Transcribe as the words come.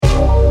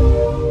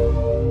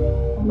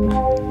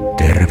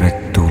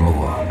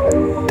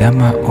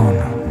Tämä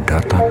on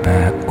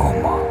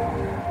Datapääoma.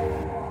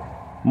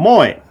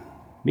 Moi!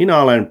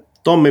 Minä olen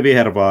Tommi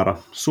Vihervaara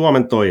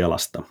Suomen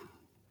Toijalasta.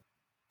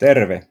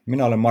 Terve!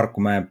 Minä olen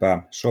Markku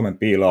Mäenpää Suomen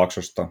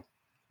Piilaaksosta,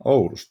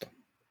 Oulusta.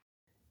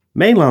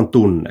 Meillä on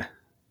tunne,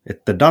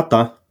 että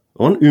data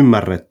on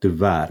ymmärretty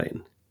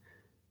väärin.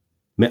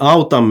 Me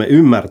autamme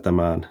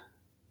ymmärtämään,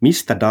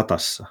 mistä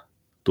datassa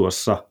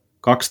tuossa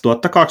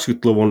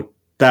 2020-luvun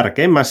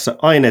tärkeimmässä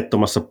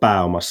aineettomassa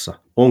pääomassa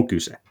on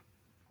kyse.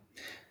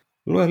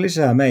 Lue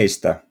lisää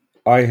meistä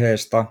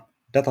aiheesta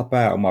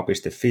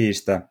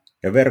datapääoma.fiistä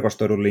ja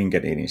verkostoidun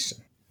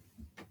LinkedInissä.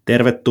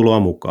 Tervetuloa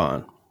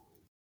mukaan.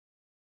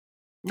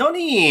 No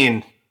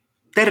niin,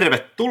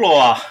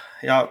 tervetuloa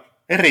ja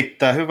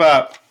erittäin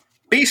hyvää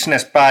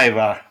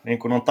bisnespäivää, niin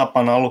kuin on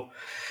tapana ollut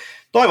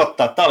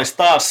toivottaa. Tämä olisi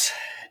taas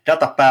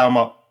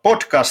Datapääoma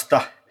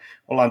podcasta.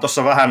 Ollaan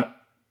tuossa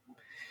vähän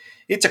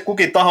itse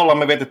kukin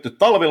tahollamme vietetty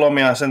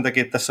talvilomia, sen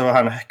takia tässä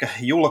vähän ehkä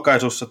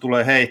julkaisussa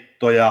tulee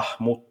heittoja,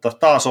 mutta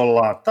taas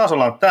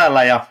ollaan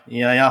täällä ja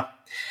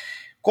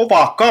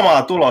kovaa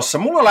kamaa tulossa.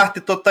 Mulla lähti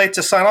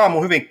itse asiassa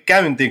aamu hyvin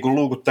käyntiin, kun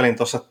luukuttelin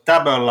tuossa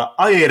täböllä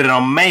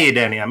Iron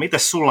Maidenia.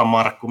 Mites sulla,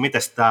 Markku,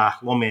 mites tää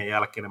lomien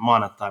jälkeinen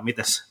maanantai,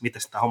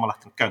 mites tää homma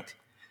lähtenyt käyntiin?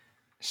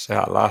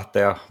 Sehän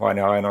lähtee vain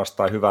ja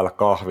ainoastaan hyvällä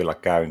kahvilla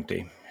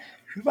käyntiin.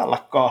 Hyvällä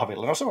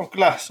kahvilla, no se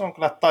on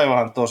kyllä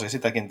taivaan tosi,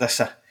 sitäkin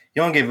tässä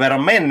jonkin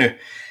verran mennyt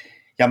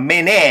ja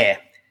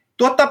menee.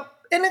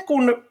 Ennen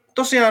kuin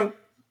tosiaan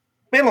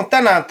meillä on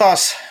tänään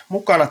taas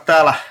mukana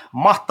täällä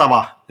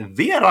mahtava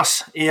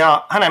vieras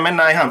ja hänen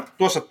mennään ihan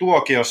tuossa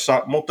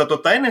tuokiossa,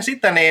 mutta ennen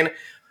sitä niin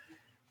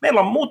meillä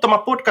on muutama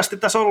podcasti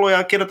tässä ollut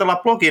ja kirjoitellaan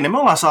blogiin, niin me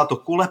ollaan saatu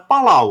kuule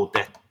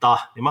palautetta,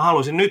 niin mä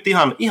haluaisin nyt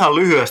ihan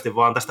lyhyesti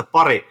vaan tästä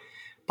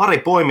pari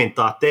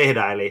poimintaa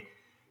tehdä, eli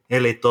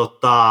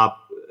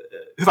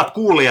hyvät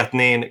kuulijat,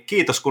 niin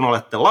kiitos kun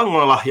olette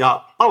langoilla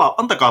ja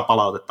antakaa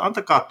palautetta,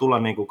 antakaa tulla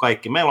niin kuin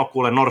kaikki. Meillä on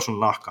kuule norsun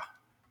nahka,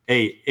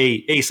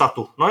 ei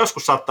satu. No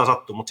joskus saattaa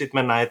sattua, mutta sitten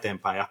mennään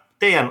eteenpäin ja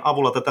teidän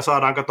avulla tätä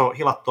saadaan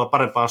hilattua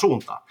parempaan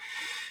suuntaan.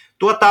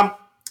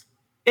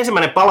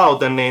 Ensimmäinen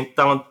palaute, niin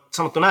täällä on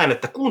sanottu näin,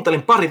 että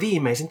kuuntelin pari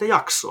viimeisintä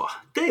jaksoa.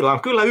 Teillä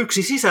on kyllä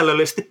yksi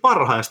sisällöllisesti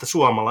parhaista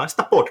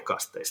suomalaisista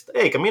podcasteista,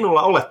 eikä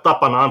minulla ole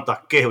tapana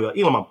antaa kehuja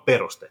ilman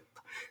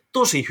perustetta.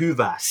 Tosi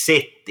hyvää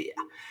settiä.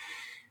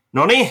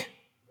 No niin,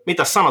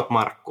 mitä sanot,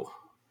 Markku?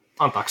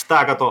 Antaako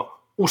tämä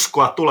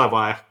uskoa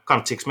tulevaa ja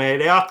kantsiiko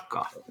meidän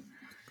jatkaa?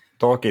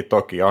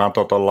 Toki. Onhan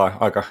tuolla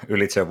aika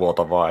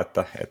ylitsevuotavaa,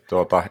 että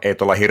ei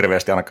tuolla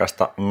hirveästi ainakaan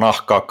sitä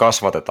nahkaa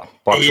kasvateta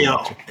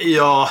paksummaksi.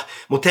 Joo.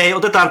 Mutta hei,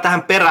 otetaan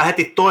tähän perään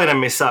heti toinen,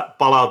 missä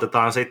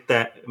palautetaan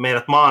sitten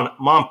meidät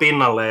maan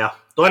pinnalle. Ja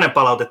toinen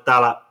palaute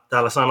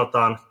täällä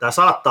sanotaan, tämä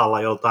saattaa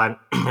olla joltain,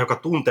 joka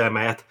tuntee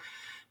meidät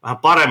vähän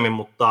paremmin,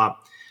 mutta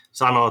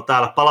sanoo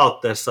täällä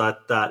palautteessa,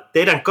 että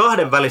teidän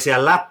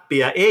kahdenvälisiä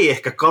läppiä ei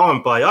ehkä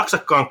kauempaa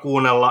jaksakaan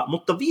kuunnella,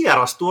 mutta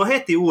vieras tuo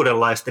heti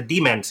uudenlaista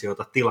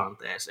dimensiota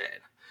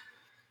tilanteeseen.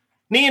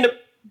 Niin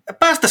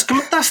päästäisikö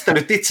me tästä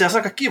nyt itse asiassa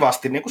aika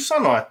kivasti, niin kuin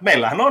sanoin, että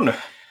meillähän on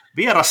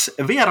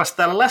vieras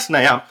täällä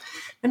läsnä ja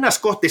mennään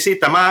kohti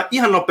sitä. Mä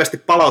ihan nopeasti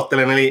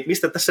palauttelen, eli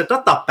mistä tässä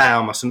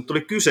datapääomassa nyt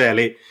tuli kyse,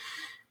 eli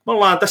me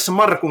ollaan tässä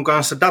Markun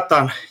kanssa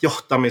datan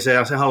johtamisen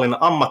ja sen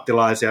hallinnan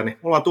ammattilaisia, niin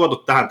me ollaan tuotu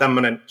tähän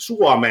tämmöinen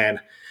Suomeen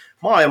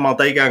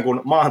maailmalta ikään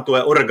kuin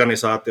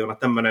maahantuoja-organisaationa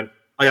tämmöinen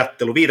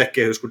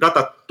viitekehys kuin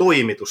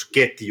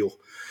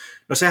datatoimitusketju.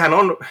 No sehän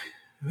on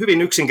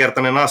hyvin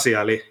yksinkertainen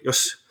asia, eli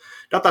jos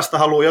datasta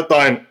haluaa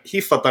jotain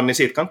hiffata, niin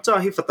siitä kannattaa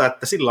hiffata,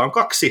 että sillä on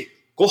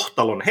 2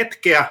 kohtalon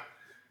hetkeä.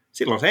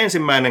 Silloin se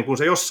ensimmäinen, kun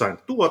se jossain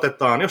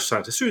tuotetaan,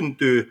 jossain se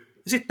syntyy,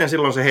 ja sitten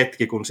silloin se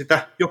hetki, kun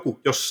sitä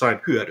joku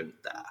jossain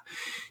hyödyntää.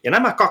 Ja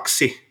nämä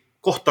 2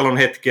 kohtalon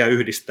hetkeä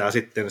yhdistää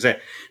sitten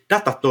se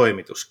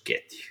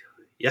datatoimitusketju.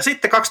 Ja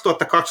sitten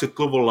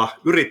 2020-luvulla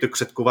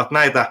yritykset, kun ovat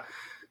näitä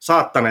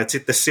saattaneet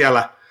sitten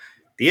siellä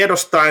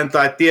tiedostaen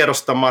tai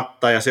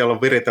tiedostamatta, ja siellä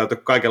on viritelty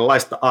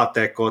kaikenlaista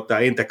ATK ja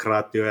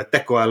integraatio ja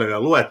tekoälyä ja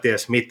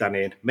lueties mitä,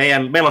 niin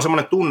meillä on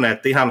semmoinen tunne,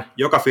 että ihan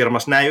joka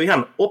firmassa nämä ei ole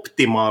ihan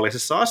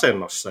optimaalisessa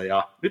asennossa,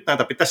 ja nyt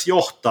näitä pitäisi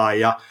johtaa,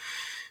 ja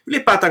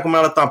ylipäätään kun me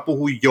aletaan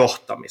puhua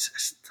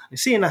johtamisesta, niin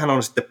siinähän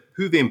on sitten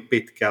hyvin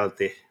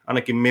pitkälti,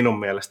 ainakin minun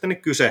mielestäni,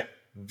 kyse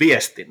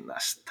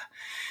viestinnästä.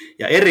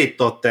 Ja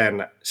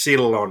eritoten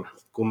silloin,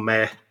 kun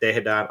me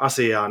tehdään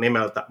asiaa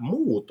nimeltä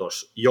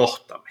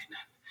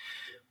muutosjohtaminen.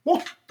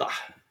 Mutta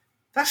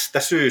tästä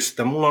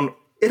syystä mulla on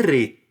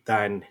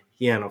erittäin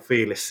hieno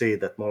fiilis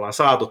siitä, että me ollaan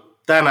saatu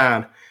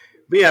tänään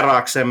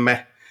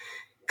vieraaksemme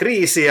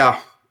kriisi- ja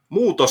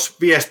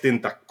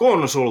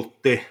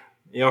muutosviestintäkonsultti,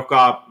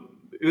 joka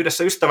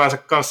yhdessä ystävänsä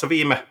kanssa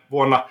viime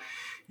vuonna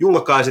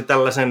julkaisi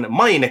tällaisen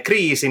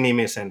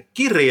Maine-kriisi-nimisen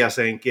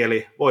kirjasenkin,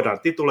 eli voidaan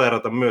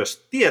tituleerata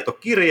myös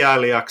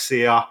tietokirjailijaksi.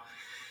 Ja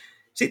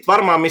sitten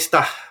varmaan,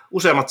 mistä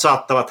useimmat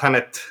saattavat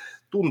hänet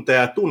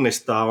tuntea ja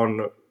tunnistaa,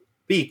 on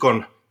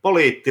viikon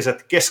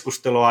poliittiset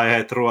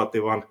keskusteluaiheet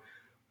ruotivan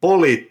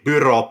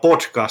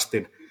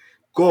Politbyro-podcastin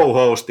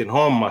co-hostin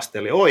hommasta.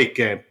 Eli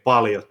oikein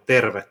paljon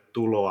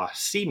tervetuloa,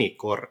 Sini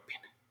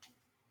Korpinen.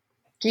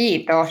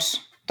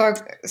 Kiitos. Toi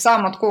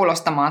saa mut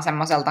kuulostamaan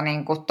semmoiselta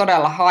niin kuin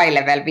todella high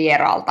level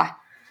vieraalta.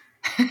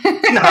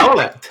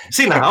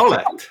 Sinähän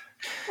olet.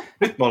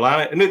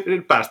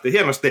 Nyt päästiin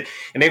hienosti.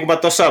 Ja niin kuin mä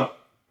tuossa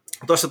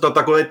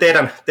kun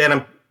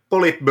teidän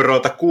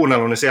politbyroota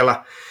kuunnellut, niin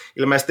siellä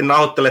ilmeisesti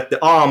nauhoittelette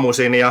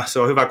aamuisin, ja se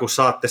on hyvä, kun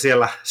saatte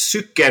siellä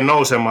sykkeen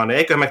nousemaan, niin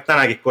eiköhän me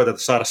tänäänkin koeteta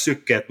saada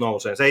sykkeet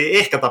nouseen. Se ei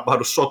ehkä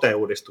tapahdu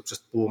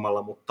sote-uudistuksesta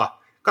puhumalla, mutta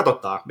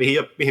katsotaan,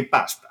 mihin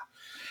päästään.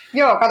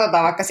 Joo,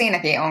 katsotaan, vaikka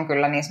siinäkin on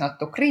kyllä niin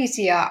sanottu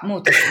kriisi- ja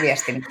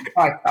muutosviestin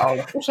paikka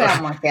ollut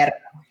useamman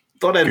kerran.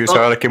 Kyllä se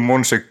ainakin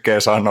mun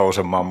sykkeen saa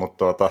nousemaan,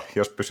 mutta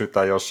jos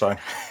pysytään jossain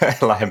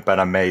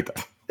lähempänä meitä.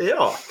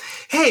 Joo.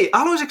 Hei,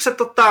 haluaisitko sä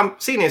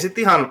Siini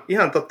sitten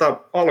ihan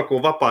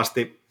alkuun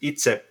vapaasti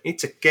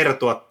itse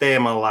kertoa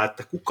teemalla,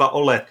 että kuka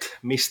olet,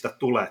 mistä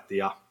tulet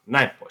ja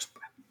näin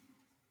poispäin?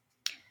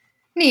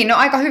 Niin, no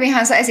aika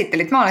hyvinhän sä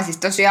esittelit. Mä olen siis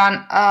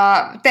tosiaan,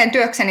 teen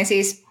työkseni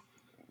siis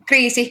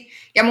kriisi-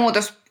 ja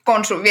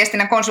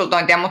viestinnän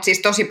konsultointia, mutta siis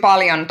tosi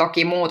paljon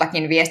toki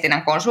muutakin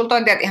viestinnän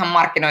konsultointia, ihan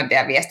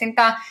markkinointia ja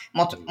viestintää,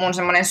 mutta mun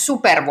semmoinen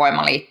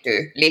supervoima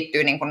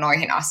liittyy niin kuin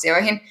noihin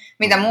asioihin.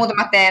 Mitä muuta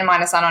mä teen? Mä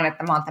aina sanon,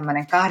 että mä oon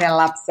tämmöinen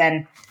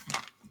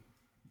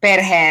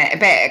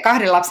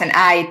kahden lapsen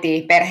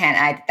äiti,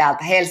 perheenäiti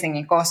täältä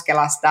Helsingin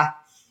Koskelasta,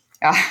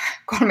 ja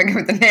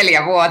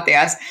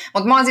 34-vuotias.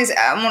 Mutta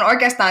mun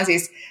oikeastaan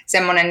siis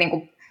semmoinen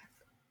niinku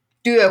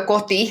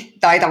työkoti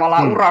tai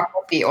tavallaan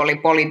urakoti oli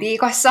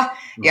politiikassa,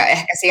 ja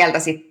ehkä sieltä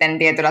sitten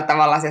tietyllä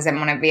tavalla se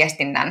semmoinen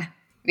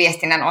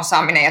viestinnän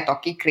osaaminen, ja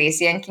toki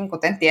kriisienkin,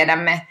 kuten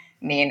tiedämme,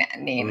 niin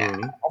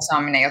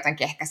osaaminen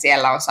jotenkin ehkä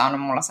siellä on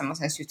saanut mulla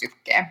semmoisen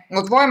sytykkeen.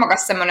 Mutta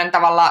voimakas semmoinen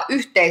tavallaan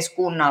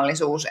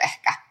yhteiskunnallisuus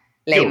ehkä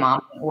leimaa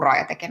uraa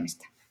ja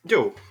tekemistä.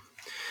 Joo.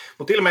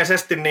 Mutta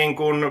ilmeisesti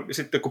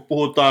sitten kun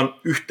puhutaan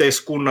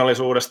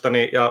yhteiskunnallisuudesta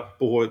ja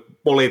puhuit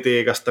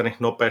politiikasta, niin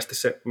nopeasti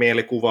se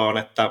mielikuva on,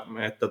 että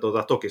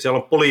toki siellä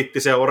on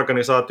poliittisia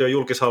organisaatioita,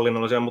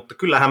 julkishallinnollisia, mutta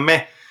kyllähän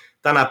me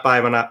tänä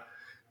päivänä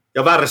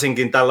ja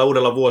varsinkin tällä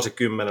uudella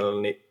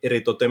vuosikymmenellä niin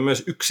eritoten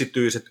myös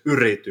yksityiset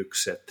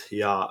yritykset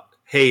ja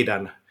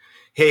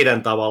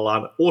heidän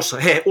tavallaan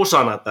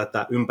osana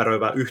tätä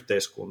ympäröivää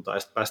yhteiskuntaa, ja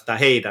sitten päästään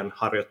heidän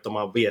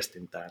harjoittamaan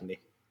viestintään,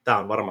 niin tämä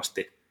on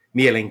varmasti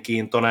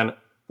mielenkiintoinen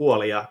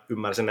puoli, ja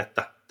ymmärsin,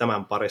 että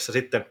tämän parissa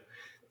sitten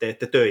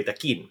teette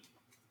töitäkin.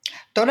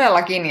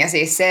 Todellakin, ja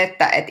siis se,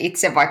 että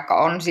itse vaikka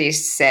on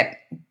siis se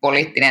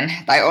poliittinen,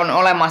 tai on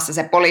olemassa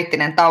se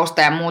poliittinen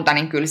tausta ja muuta,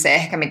 niin kyllä se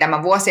ehkä, mitä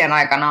mä vuosien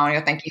aikana on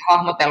jotenkin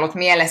hahmotellut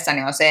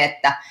mielessäni, on se,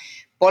 että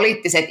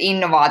poliittiset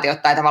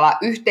innovaatiot tai tavallaan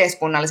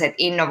yhteiskunnalliset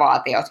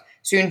innovaatiot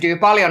syntyy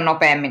paljon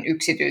nopeammin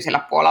yksityisellä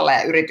puolella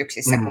ja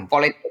yrityksissä kuin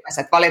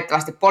politiikassa. Että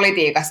valitettavasti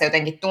politiikassa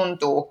jotenkin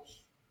tuntuu,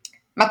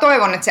 mä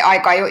toivon, että se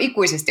aika ei ole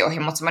ikuisesti ohi,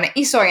 mutta semmoinen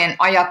isojen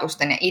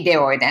ajatusten ja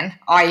ideoiden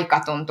aika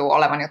tuntuu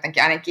olevan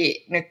jotenkin ainakin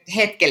nyt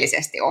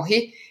hetkellisesti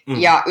ohi,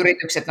 ja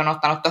yritykset on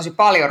ottanut tosi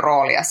paljon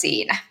roolia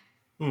siinä.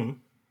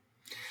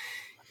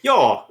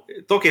 Joo,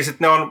 toki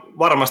sitten ne on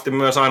varmasti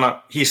myös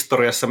aina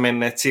historiassa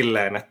menneet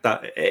silleen, että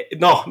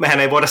no, mehän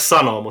ei voida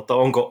sanoa, mutta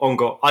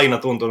onko aina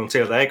tuntunut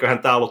siltä, eiköhän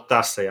tämä ollut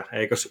tässä, ja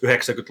eikö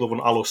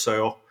 90-luvun alussa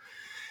jo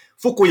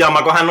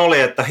Fukuyama, kun hän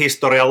oli, että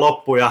historian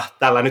loppu ja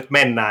tällä nyt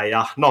mennään,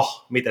 ja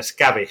no, mites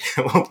kävi,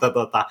 mutta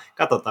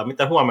katsotaan,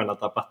 mitä huomenna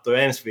tapahtuu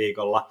ensi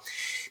viikolla.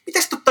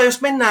 Mites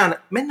jos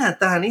mennään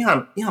tähän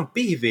ihan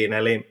pihviin,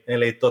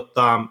 eli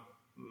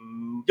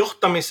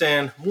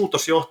johtamiseen,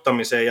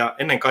 muutosjohtamiseen, ja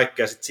ennen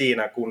kaikkea sit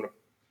siinä, kun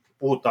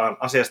puhutaan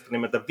asiasta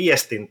nimeltä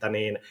viestintä,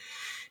 niin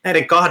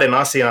näiden kahden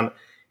asian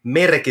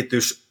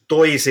merkitys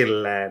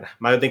toisilleen.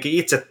 Mä jotenkin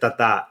itse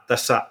tätä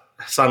tässä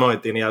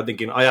sanoitin ja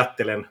jotenkin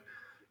ajattelen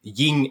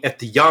yin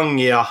et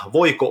yangia,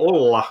 voiko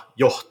olla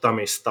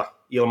johtamista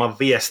ilman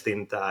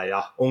viestintää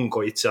ja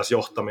onko itse asiassa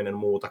johtaminen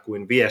muuta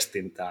kuin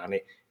viestintää,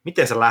 niin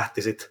miten sä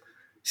lähtisit,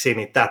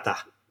 Sini, tätä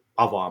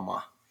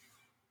avaamaan?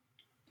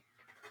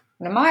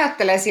 No mä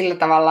ajattelen sillä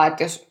tavalla,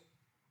 että jos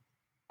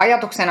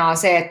ajatuksena on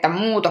se, että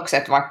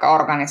muutokset vaikka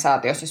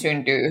organisaatiossa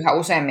syntyy yhä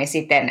useammin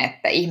siten,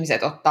 että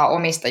ihmiset ottaa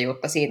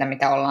omistajuutta siitä,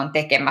 mitä ollaan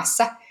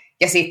tekemässä,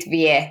 ja sitten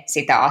vie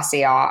sitä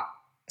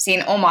asiaa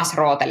siinä omassa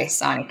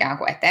rootelissaan ikään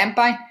kuin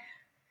eteenpäin,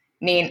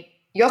 niin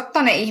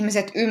jotta ne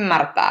ihmiset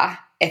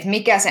ymmärtää, että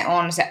mikä se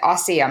on se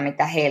asia,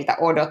 mitä heiltä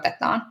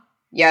odotetaan,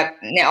 ja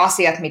ne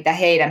asiat, mitä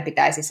heidän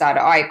pitäisi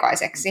saada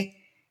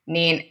aikaiseksi,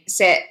 niin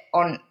se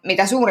on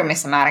mitä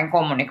suurimmissa määrin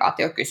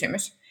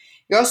kommunikaatiokysymys.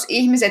 Jos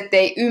ihmiset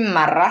ei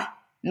ymmärrä,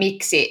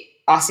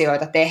 miksi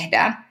asioita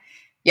tehdään,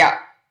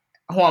 ja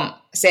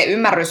se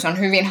ymmärrys on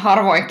hyvin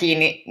harvoin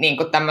kiinni niin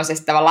kuin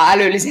tämmöisestä tavallaan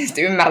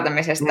älyllisestä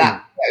ymmärtämisestä,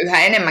 ja yhä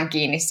enemmän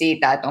kiinni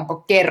siitä, että onko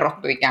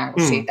kerrottu ikään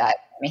kuin siitä,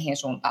 että mihin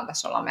suuntaan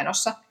tässä ollaan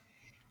menossa,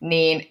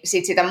 niin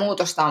sitä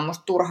muutosta on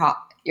musta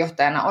turha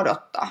johtajana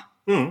odottaa.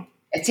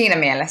 Et siinä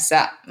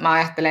mielessä mä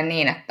ajattelen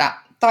niin, että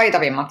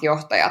taitavimmat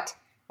johtajat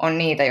on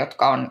niitä,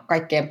 jotka on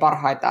kaikkein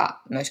parhaita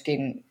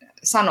myöskin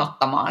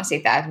sanottamaan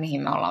sitä, että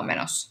mihin me ollaan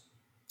menossa.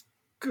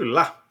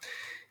 Kyllä.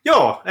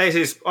 Joo, ei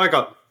siis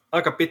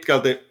aika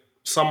pitkälti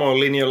samoin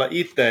linjoilla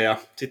itse, ja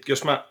sitten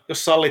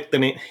jos sallitte,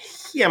 niin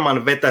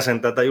hieman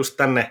vetäsen tätä just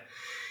tänne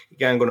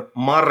ikään kuin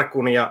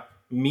Markun ja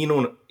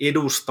minun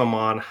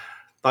edustamaan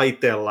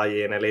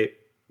taiteenlajiin,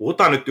 eli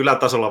puhutaan nyt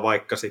ylätasolla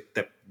vaikka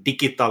sitten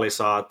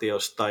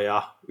digitalisaatiosta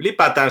ja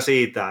ylipäätään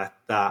siitä,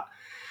 että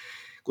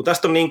kun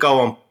tästä on niin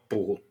kauan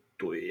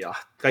puhuttu ja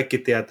kaikki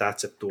tietää,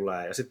 että se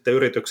tulee ja sitten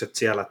yritykset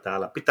siellä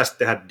täällä pitäisi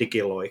tehdä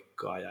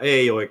digiloikkaa ja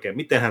ei oikein,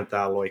 mitenhän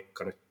tämä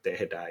loikka nyt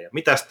tehdään ja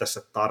mitäs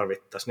tässä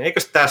tarvittaisiin, niin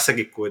eikös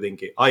tässäkin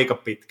kuitenkin aika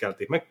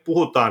pitkälti, me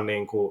puhutaan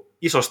niin kuin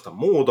isosta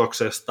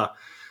muutoksesta,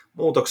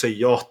 muutoksen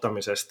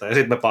johtamisesta ja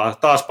sitten me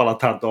taas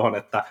palataan tuohon,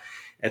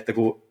 että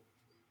kun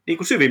niin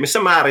kuin syvimmissä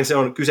määrin se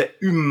on kyse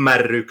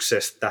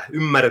ymmärryksestä,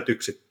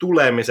 ymmärretyksi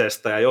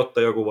tulemisesta, ja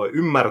jotta joku voi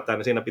ymmärtää,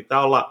 niin siinä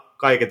pitää olla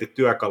kaiketi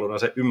työkaluna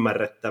se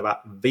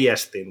ymmärrettävä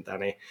viestintä.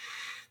 Niin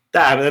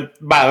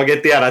mä en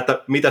oikein tiedä,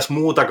 että mitäs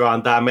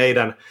muutakaan tämä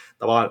meidän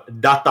tavallaan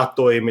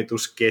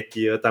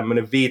datatoimitusketju ja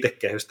tämmöinen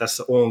viitekehys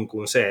tässä on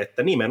kuin se,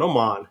 että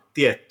nimenomaan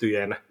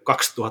tiettyjen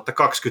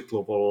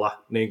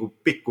 2020-luvulla niin kuin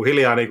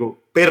pikkuhiljaa niin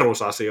kuin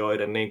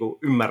perusasioiden niin kuin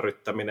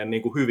ymmärryttäminen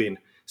niin kuin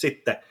hyvin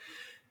sitten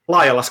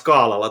laajalla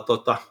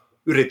skaalalla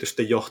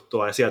yritysten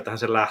johtoa, ja sieltähän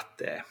se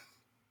lähtee.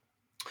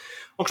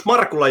 Onko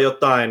Markulla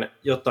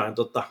jotain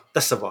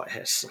tässä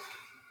vaiheessa?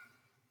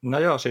 No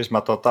joo, siis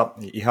mä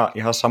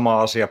ihan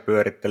sama asia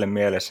pyörittelen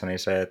mielessäni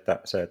se, että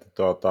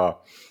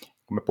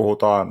kun me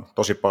puhutaan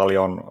tosi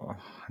paljon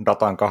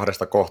datan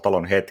kahdesta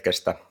kohtalon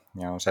hetkestä,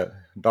 ja on se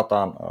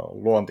datan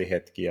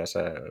luontihetki ja se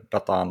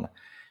datan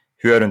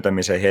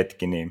hyödyntämisen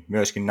hetki, niin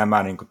myöskin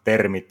nämä niin kuin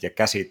termit ja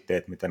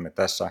käsitteet, miten me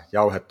tässä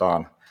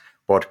jauhetaan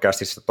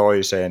podcastissa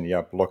toiseen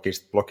ja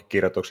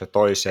blogikirjoituksessa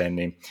toiseen,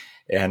 niin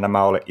eihän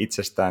nämä ole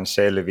itsestään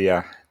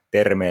selviä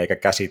termejä eikä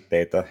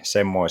käsitteitä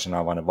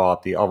semmoisena, vaan ne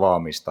vaatii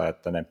avaamista,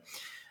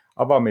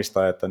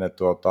 että ne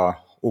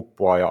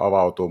uppoaa ja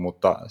avautuu,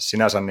 mutta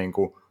sinänsä niin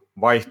kuin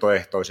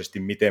vaihtoehtoisesti,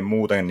 miten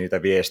muuten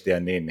niitä viestiä,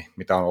 niin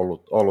mitä on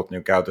ollut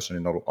niin käytössä,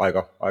 niin on ollut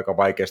aika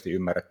vaikeasti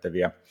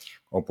ymmärrettäviä.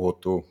 On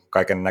puhuttu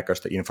kaiken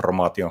näköistä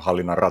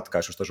informaationhallinnan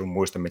ratkaisusta sun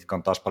muista, mitkä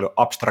on taas paljon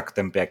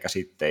abstraktempia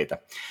käsitteitä.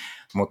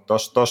 Mutta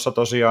tuossa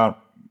tosiaan,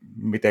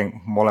 miten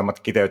molemmat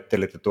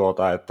kiteyttelitte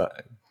että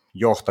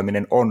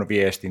johtaminen on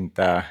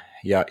viestintää,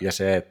 ja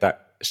se, että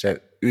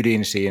se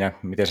ydin siinä,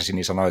 miten sä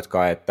Sini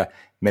sanoitkaan, että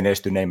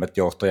menestyneimmät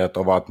johtajat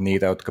ovat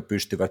niitä, jotka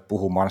pystyvät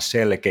puhumaan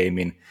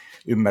selkeimmin,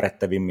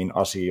 ymmärrettävimmin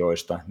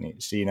asioista, niin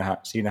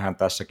siinähän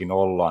tässäkin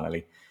ollaan.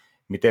 Eli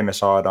miten me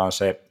saadaan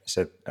se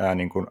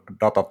niin kuin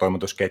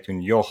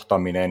datatoimitusketjun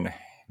johtaminen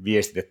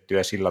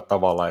viestitettyä sillä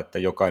tavalla, että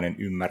jokainen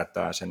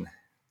ymmärtää sen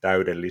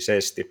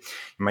täydellisesti.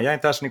 Ja mä jäin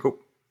tässä niin kuin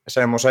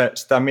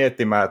sitä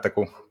miettimään, että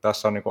kun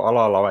tässä on niin kuin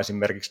alalla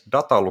esimerkiksi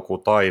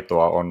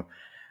datalukutaitoa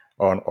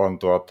on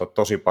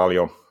tosi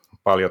paljon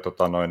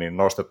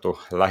nostettu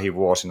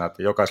lähivuosina,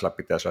 että jokaisella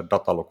pitäisi olla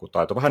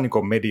datalukutaito, vähän niin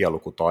kuin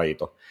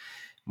medialukutaito.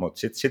 Mutta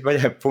sitten mä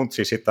jäin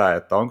funtsiin sitä,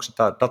 että onko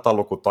sitä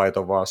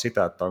datalukutaito vaan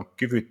sitä, että on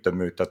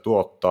kyvyttömyyttä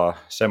tuottaa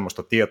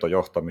semmoista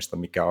tietojohtamista,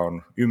 mikä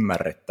on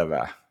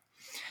ymmärrettävää.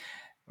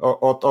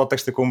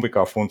 Oletteko te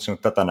kumpikaan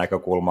funtsinut tätä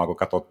näkökulmaa, kun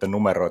katsotte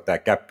numeroita ja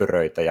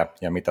käppyröitä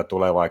ja mitä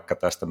tulee vaikka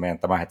tästä meidän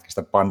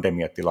tämänhetkisestä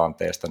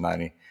pandemiatilanteesta näin,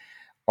 niin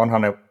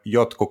onhan ne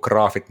jotkut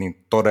graafit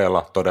niin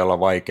todella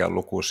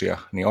vaikealukuisia,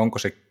 niin onko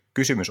se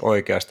kysymys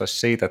oikeastaan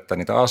siitä, että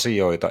niitä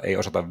asioita ei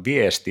osata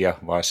viestiä,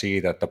 vai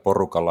siitä, että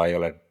porukalla ei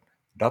ole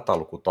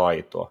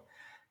datalukutaitoa?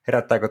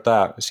 Herättääkö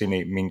tämä,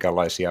 Sini,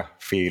 minkälaisia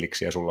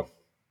fiiliksiä sulla?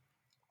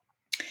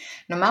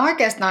 No mä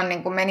oikeastaan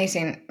niin kuin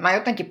mä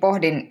jotenkin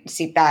pohdin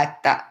sitä,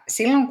 että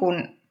silloin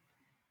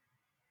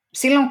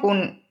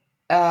kun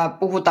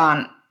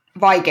puhutaan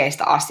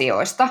vaikeista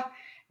asioista,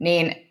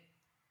 niin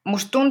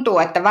musta tuntuu,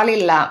 että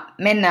välillä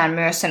mennään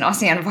myös sen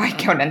asian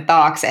vaikeuden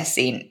taakse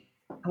siinä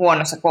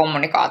huonossa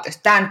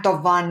kommunikaatiossa. Tämä nyt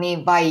on vaan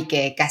niin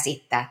vaikea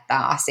käsittää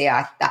tämä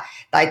asia,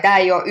 tai tämä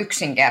ei ole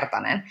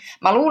yksinkertainen.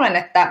 Mä luulen,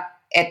 että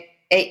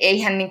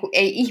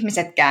ei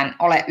ihmisetkään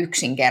ole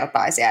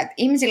yksinkertaisia. Että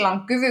ihmisillä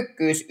on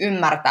kyvykkyys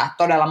ymmärtää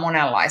todella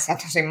monenlaisia,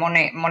 tosi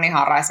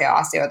monihaaraisia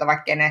asioita,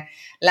 vaikka ne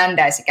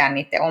ländäisikään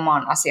niiden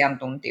oman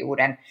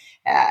asiantuntijuuden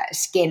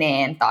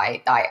skeneen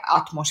tai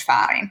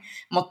atmosfääriin.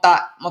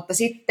 Mutta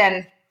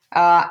sitten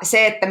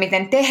se, että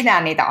miten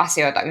tehdään niitä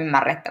asioita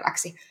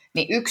ymmärrettäväksi,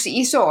 niin yksi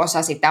iso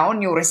osa sitä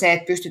on juuri se,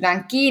 että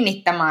pystytään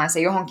kiinnittämään se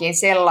johonkin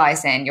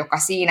sellaiseen, joka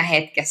siinä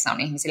hetkessä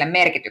on ihmisille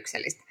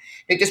merkityksellistä.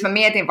 Nyt jos mä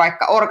mietin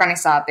vaikka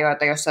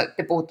organisaatioita, jossa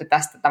te puhutte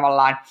tästä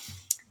tavallaan,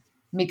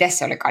 miten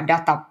se olikaan,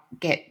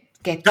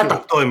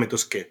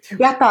 datatoimitusketju.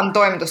 Datan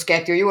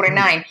toimitusketju, juuri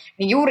näin.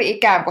 Niin juuri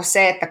ikään kuin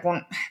se, että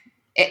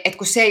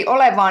kun se ei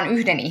ole vain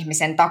yhden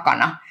ihmisen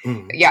takana,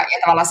 ja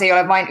tavallaan se ei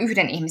ole vain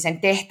yhden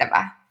ihmisen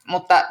tehtävä,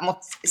 mutta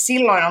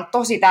silloin on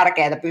tosi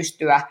tärkeää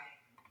pystyä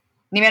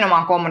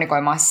nimenomaan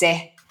kommunikoimaan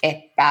se,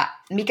 että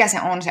mikä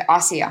se on se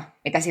asia,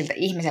 mitä siltä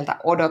ihmiseltä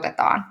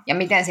odotetaan, ja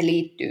miten se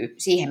liittyy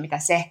siihen, mitä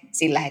se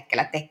sillä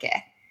hetkellä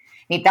tekee.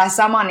 Niin tämä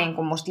sama niin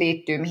kuin musta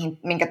liittyy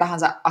minkä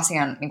tahansa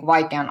asian, niin kuin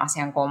vaikean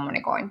asian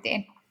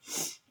kommunikointiin.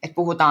 Että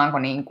puhutaanko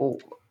niin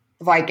kuin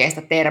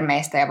vaikeista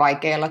termeistä ja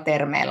vaikeilla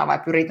termeillä, vai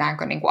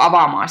pyritäänkö niin kuin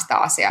avaamaan sitä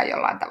asiaa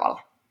jollain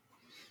tavalla?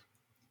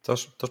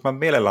 Tuossa mä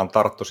mielellään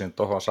tarttuisin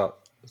tuohon, sä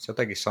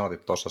jotenkin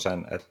sanotit tuossa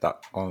sen, että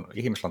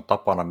ihmisellä on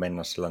tapana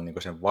mennä sillä niin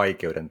kuin sen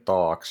vaikeuden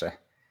taakse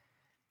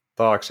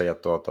ja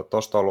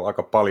tuosta on ollut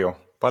aika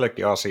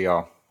paljonkin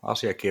asiaa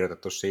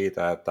kirjoitettu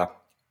siitä, että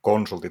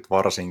konsultit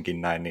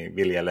varsinkin näin, niin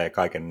viljelee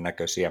kaiken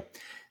näköisiä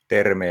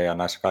termejä, ja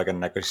näissä kaiken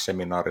näköisissä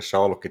seminaarissa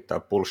on ollutkin tämä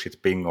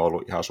bullshit bingo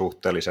ollut ihan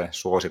suhteellisen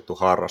suosittu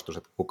harrastus,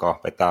 että kuka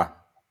vetää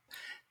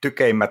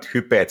tykeimmät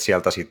hypeet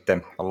sieltä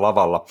sitten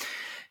lavalla.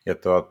 Ja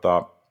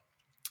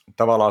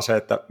tavallaan se,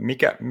 että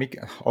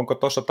onko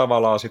tuossa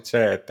tavallaan sitten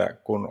se, että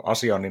kun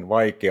asia on niin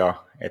vaikea,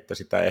 että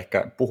sitä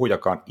ehkä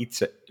puhujakaan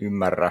itse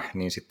ymmärrä,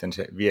 niin sitten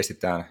se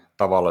viestitään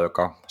tavalla,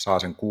 joka saa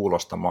sen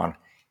kuulostamaan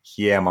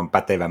hieman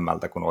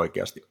pätevämmältä kuin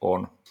oikeasti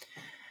on.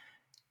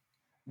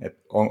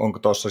 Onko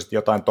tuossa sitten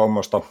jotain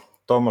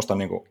tuommoista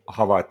niin kuin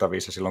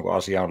havaittavissa silloin, kun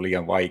asia on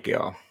liian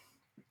vaikeaa?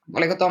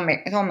 Oliko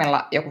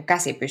Tommilla joku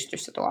käsi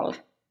pystyssä tuolla?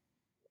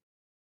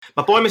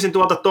 Mä poimisin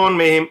tuolta ton,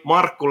 mihin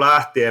Markku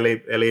lähti,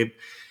 eli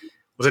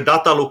se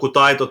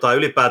datalukutaito tai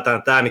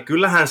ylipäätään tämä, niin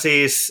kyllähän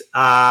siis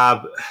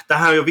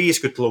tähän on jo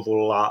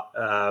 50-luvulla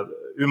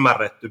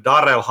ymmärretty.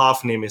 Darrell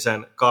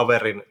Huff-nimisen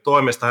kaverin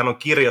toimesta hän on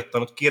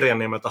kirjoittanut kirjan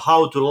nimeltä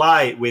How to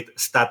Lie with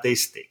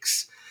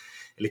Statistics.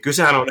 Eli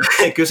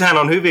kysehän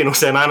on hyvin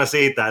usein aina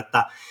siitä,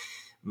 että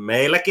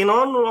meilläkin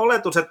on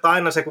oletus, että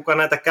aina se, kuka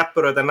näitä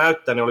käppyröitä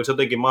näyttää, niin olisi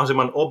jotenkin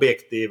mahdollisimman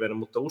objektiivinen,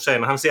 mutta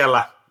useinhan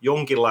siellä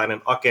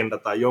jonkinlainen agenda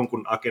tai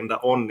jonkun agenda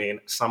on,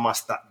 niin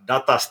samasta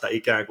datasta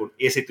ikään kuin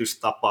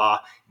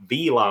esitystapaa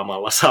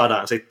viilaamalla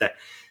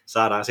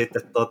saadaan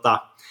sitten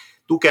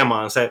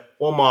tukemaan se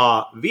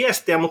omaa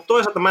viestiä, mutta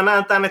toisaalta mä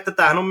näen tämän, että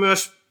tämähän on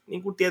myös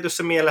niin kuin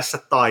tietyssä mielessä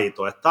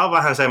taito, että tämä on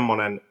vähän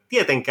semmoinen,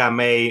 tietenkään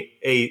me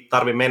ei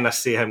tarvitse mennä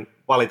siihen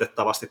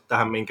valitettavasti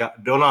tähän, minkä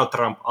Donald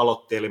Trump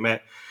aloitti, eli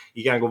me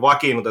ikään kuin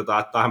vakiinnutetaan,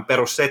 että tämähän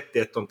perussetti,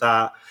 että on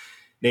tämä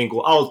niin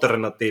kuin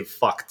alternative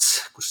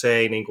facts, kun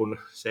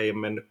se ei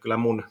mennyt kyllä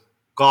mun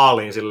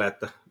kaaliin sille,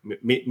 että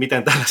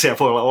miten tällaisia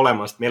voi olla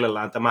olemassa.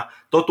 Mielellään tämä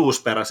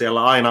totuusperä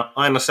siellä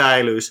aina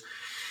säilyisi.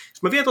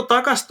 Jos mä vieton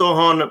takaisin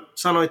tuohon,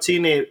 sanoit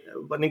Sini,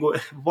 niin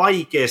kuin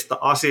vaikeista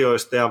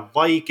asioista ja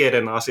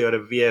vaikeiden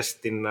asioiden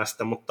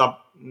viestinnästä, mutta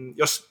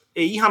jos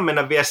ei ihan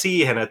mennä vielä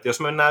siihen, että jos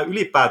mennään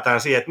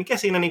ylipäätään siihen, että mikä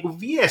siinä niin kuin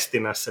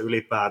viestinnässä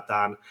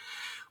ylipäätään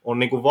on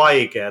niin kuin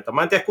vaikeaa.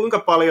 Mä en tiedä, kuinka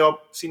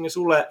paljon Sini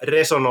sulle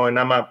resonoi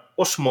nämä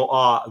Osmo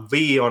A.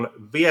 Vion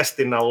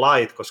viestinnän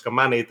lait, koska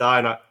mä niitä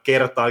aina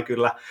kertaan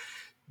kyllä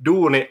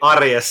duuni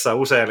arjessa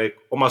usein. Eli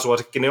oma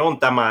suosikkini on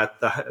tämä,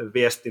 että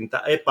viestintä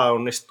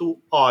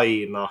epäonnistuu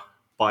aina,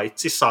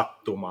 paitsi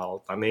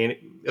sattumalta. Niin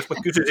jos mä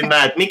kysyisin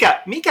näin,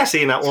 että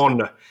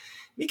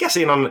mikä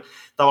siinä on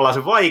tavallaan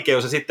se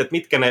vaikeus ja sitten, että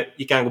mitkä ne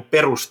ikään kuin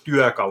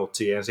perustyökalut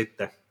siihen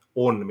sitten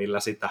on, millä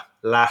sitä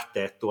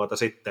lähtee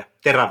sitten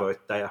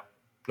terävöittää ja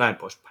näin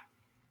poispäin.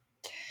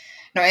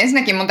 No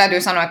ensinnäkin mun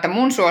täytyy sanoa, että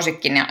mun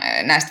suosikki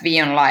näistä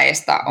Vion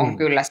laeista on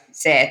kyllä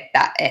se,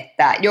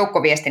 että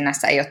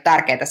joukkoviestinnässä ei ole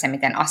tärkeää se,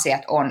 miten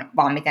asiat on,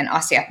 vaan miten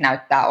asiat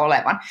näyttää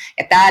olevan.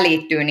 Ja tämä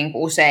liittyy niin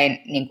kuin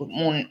usein niin kuin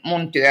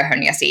mun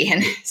työhön ja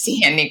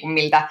siihen niin kuin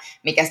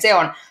mikä se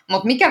on.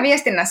 Mutta mikä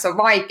viestinnässä on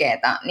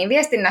vaikeaa, niin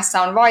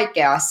viestinnässä on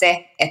vaikeaa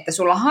se, että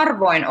sulla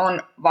harvoin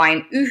on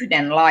vain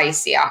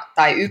yhdenlaisia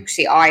tai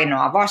yksi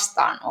ainoa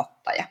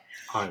vastaanottaja.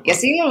 Aivan. Ja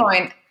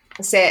silloin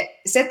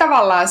se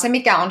tavallaan se,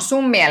 mikä on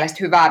sun mielestä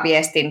hyvää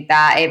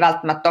viestintää, ei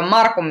välttämättä ole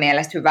Markun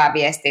mielestä hyvää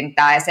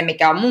viestintää, ja se,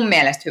 mikä on mun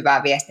mielestä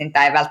hyvää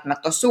viestintää, ei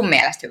välttämättä ole sun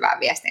mielestä hyvää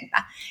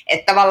viestintää.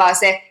 Että tavallaan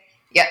se,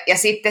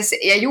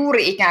 ja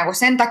juuri ikään kuin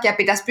sen takia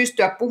pitäisi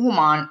pystyä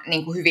puhumaan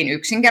niin kuin hyvin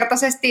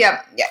yksinkertaisesti,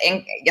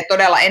 ja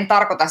todella en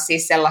tarkoita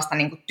siis sellaista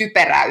niin kuin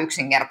typerää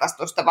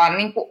yksinkertaistusta, vaan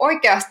niin kuin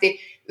oikeasti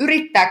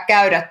yrittää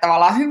käydä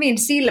tavallaan hyvin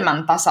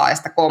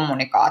silmäntasaista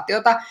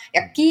kommunikaatiota,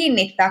 ja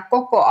kiinnittää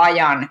koko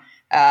ajan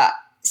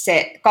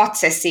se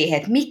katse siihen,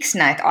 että miksi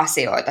näitä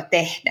asioita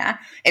tehdään.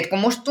 Et kun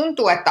musta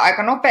tuntuu, että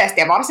aika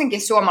nopeasti, ja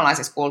varsinkin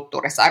suomalaisessa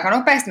kulttuurissa, aika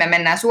nopeasti me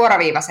mennään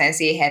suoraviivaiseen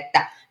siihen,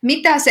 että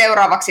mitä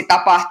seuraavaksi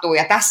tapahtuu,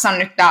 ja tässä on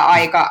nyt tämä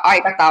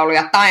aikataulu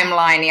ja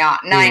timeline, ja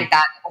näin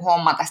tämä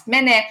homma tästä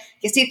menee,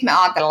 ja sitten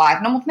me ajatellaan,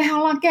 että no mutta mehän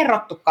ollaan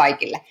kerrottu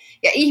kaikille.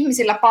 Ja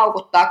ihmisillä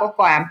paukuttaa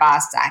koko ajan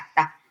päässä,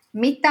 että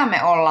mitä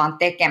me ollaan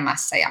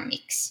tekemässä ja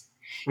miksi.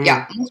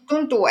 Ja musta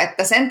tuntuu,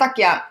 että sen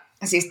takia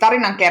siis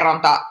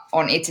tarinankerronta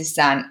on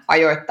itsessään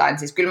ajoittain,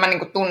 siis kyllä mä niin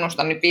kuin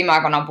tunnustan, nyt viime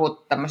aikoina on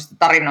puhuttu tämmöisestä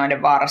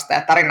tarinoiden vaarasta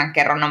ja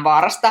tarinankerronnan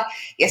vaarasta,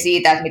 ja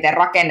siitä, että miten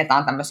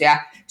rakennetaan tämmöisiä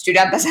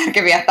sydäntä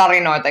särkeviä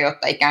tarinoita,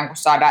 jotta ikään kuin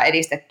saadaan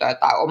edistettyä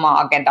jotain omaa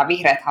agendaa.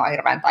 Vihreäthän on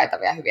hirveän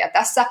taitavia hyviä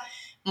tässä,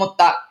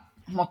 mutta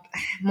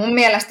mun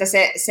mielestä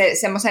se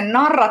semmoisen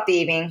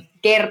narratiivin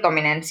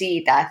kertominen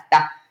siitä,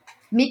 että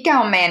mikä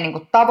on meidän niin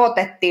kuin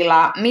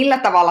tavoitetila, millä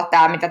tavalla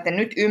tämä, mitä te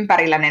nyt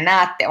ympärillänne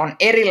näette, on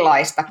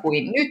erilaista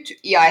kuin nyt,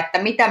 ja että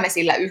mitä me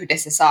sillä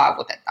yhdessä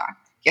saavutetaan.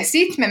 Ja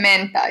sitten me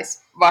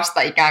mentäisiin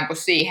vasta ikään kuin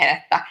siihen,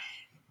 että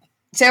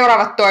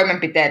seuraavat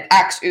toimenpiteet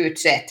X, Y,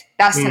 Z.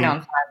 Tässä ne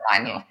on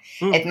timelinella.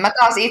 Et mä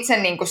taas itse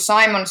niin kuin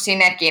Simon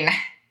Sinekin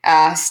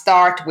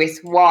Start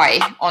with Why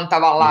on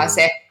tavallaan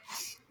se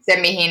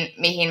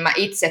mihin mä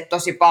itse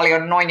tosi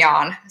paljon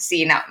nojaan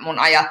siinä mun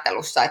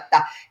ajattelussa,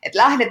 että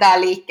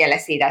lähdetään liikkeelle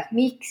siitä, että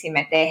miksi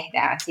me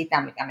tehdään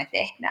sitä, mitä me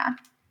tehdään.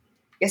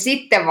 Ja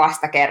sitten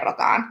vasta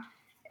kerrotaan,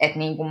 että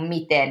niin kuin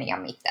miten ja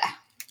mitä.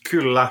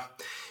 Kyllä.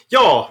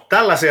 Joo,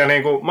 tällaisia,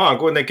 niin kuin, mä oon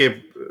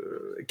kuitenkin,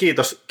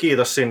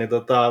 kiitos Sinni,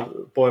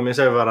 poimin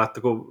sen verran,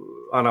 että kun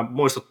aina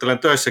muistuttelen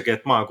töissäkin,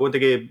 että mä oon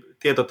kuitenkin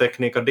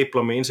tietotekniikan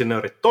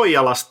diplomi-insinööri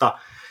Toijalasta,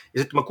 ja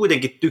sitten mä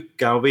kuitenkin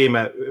tykkään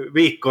viime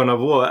viikkoina,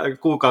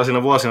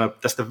 kuukausina, vuosina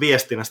tästä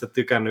viestinnästä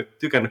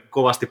tykännyt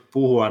kovasti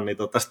puhua, niin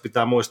tästä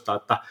pitää muistaa,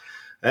 että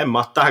en mä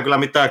ole tähän kyllä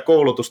mitään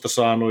koulutusta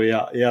saanut,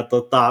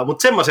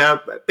 mutta semmoisia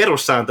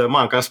perussääntöjä,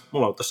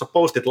 mulla on tuossa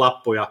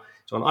postit-lappuja,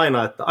 se on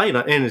aina, että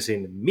aina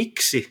ensin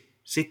miksi,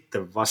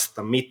 sitten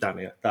vasta mitä,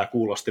 niin tämä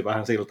kuulosti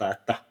vähän siltä,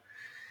 että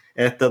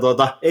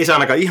ei se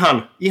ainakaan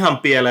ihan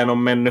pieleen on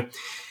mennyt.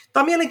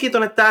 Tämä on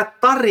mielenkiintoinen tämä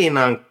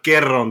tarinan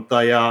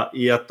kerronta ja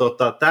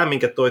tämä,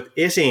 minkä toit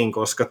esiin,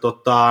 koska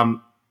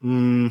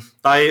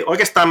tai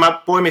oikeastaan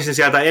mä poimisin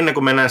sieltä ennen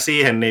kuin mennään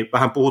siihen, niin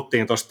vähän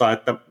puhuttiin tuosta,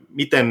 että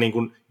miten niin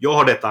kuin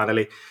johdetaan,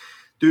 eli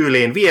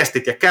tyyliin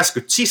viestit ja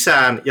käskyt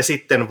sisään ja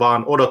sitten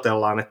vaan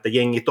odotellaan, että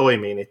jengi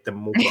toimii niiden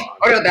mukaan.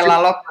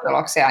 Odotellaan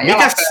lopputuloksia.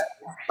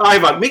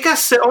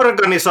 Mikäs se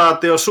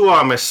organisaatio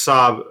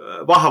Suomessa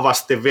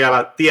vahvasti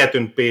vielä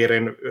tietyn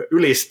piirin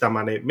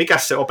ylistämä, niin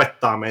mikäs se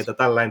opettaa meitä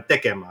tällainen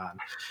tekemään?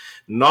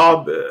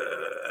 No,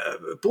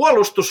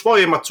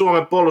 puolustusvoimat,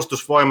 Suomen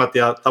puolustusvoimat,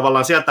 ja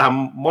tavallaan sieltähän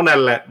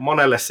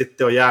monelle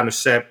sitten on jäänyt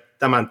se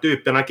tämän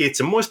tyyppinäkin.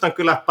 Itse muistan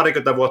kyllä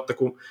parikymmentä vuotta,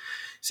 kun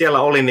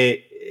siellä oli,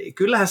 niin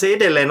kyllähän se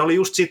edelleen oli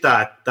just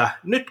sitä, että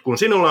nyt kun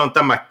sinulle on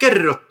tämä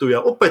kerrottu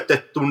ja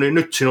opetettu, niin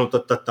nyt sinulta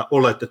tätä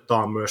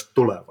oletetaan myös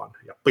tulevan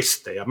ja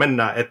piste ja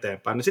mennään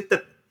eteenpäin. Niin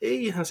sitten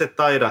eihän se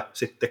taida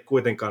sitten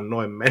kuitenkaan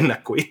noin mennä,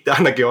 kun itse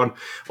ainakin on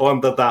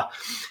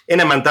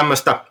enemmän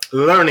tämmöistä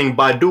learning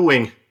by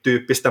doing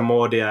 -tyyppistä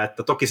moodia,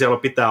 että toki siellä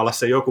pitää olla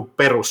se joku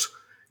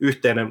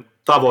perusyhteinen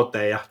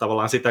tavoite ja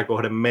tavallaan sitä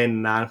kohden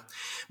mennään.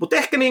 Mutta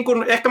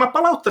ehkä mä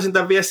palauttaisin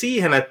tämän vielä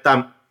siihen, että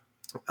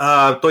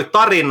toi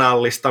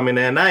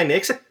tarinallistaminen ja näin, niin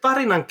eikö se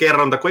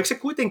tarinankerronta, kun eikö se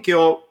kuitenkin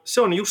ole,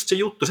 se on just se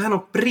juttu, sehän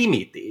on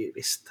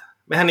primitiivistä.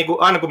 Mehän niin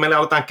kuin, aina kun meille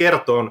aletaan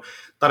kertoa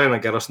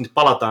tarinankerrosta, niin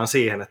palataan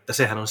siihen, että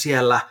sehän on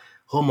siellä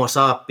homo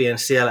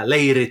sapiens siellä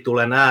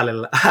leiritulen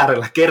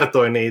äärellä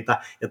kertoi niitä,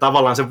 ja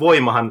tavallaan se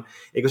voimahan,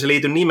 eikö se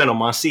liity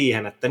nimenomaan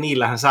siihen, että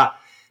niillähän sä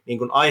niin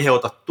kuin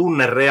aiheutat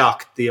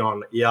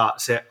tunnereaktion ja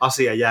se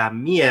asia jää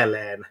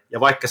mieleen. Ja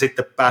vaikka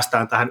sitten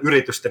päästään tähän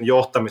yritysten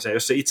johtamiseen,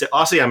 jos se itse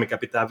asia, mikä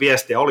pitää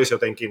viestiä, olisi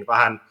jotenkin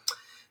vähän,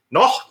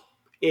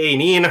 ei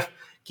niin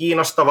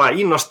kiinnostava ja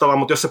innostava,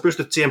 mutta jos sä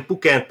pystyt siihen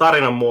pukeen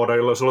tarinan muodon,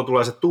 jolloin sulla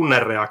tulee se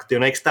tunnereaktio,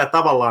 niin eikö tämä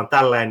tavallaan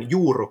tällainen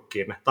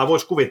juurukin, tai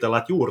voisi kuvitella,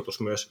 että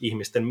juurtus myös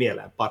ihmisten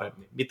mieleen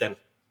paremmin.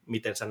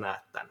 Miten sä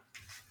näet tämän?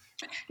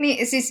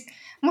 Niin siis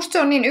musta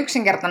se on niin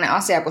yksinkertainen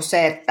asia kuin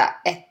se,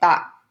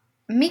 että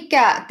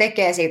mikä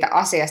tekee siitä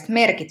asiasta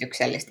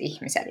merkityksellistä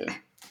ihmiselle.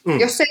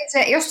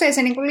 Jos ei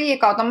se niinku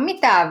liikauta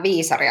mitään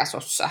viisaria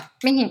sussa,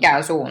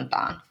 mihinkään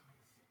suuntaan,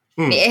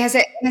 niin eihän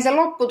se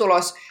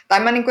lopputulos, tai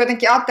mä niinku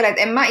jotenkin ajattelen,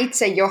 että en mä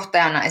itse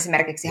johtajana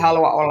esimerkiksi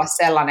halua olla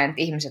sellainen,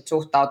 että ihmiset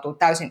suhtautuu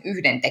täysin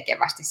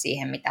yhdentekevästi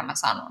siihen, mitä mä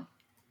sanon.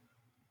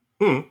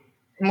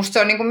 Musta se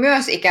on niinku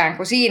myös ikään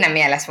kuin siinä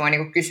mielessä voi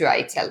niinku kysyä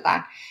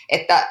itseltään,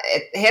 että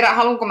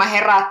haluanko mä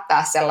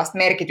herättää sellaista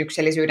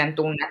merkityksellisyyden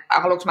tunnetta,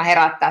 haluanko mä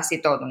herättää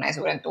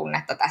sitoutuneisuuden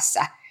tunnetta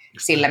tässä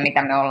sillä,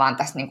 mitä me ollaan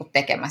tässä niinku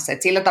tekemässä.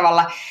 Et sillä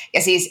tavalla,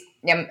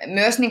 ja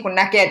myös niinku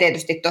näkee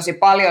tietysti tosi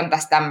paljon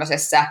tässä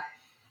tämmöisessä,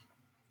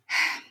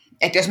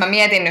 että jos mä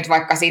mietin nyt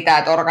vaikka sitä,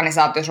 että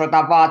organisaatiossa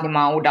ruvetaan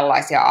vaatimaan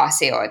uudenlaisia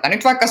asioita,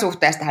 nyt vaikka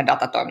suhteessa tähän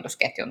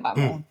datatoimitusketjuun tai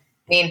muuhun,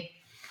 niin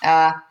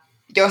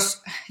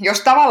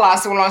jos tavallaan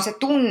sulla on se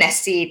tunne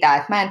siitä,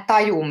 että mä en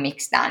taju,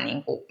 miksi tämä,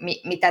 niinku,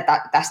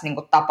 mitä tässä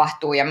niinku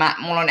tapahtuu, ja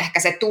mulla on ehkä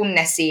se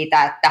tunne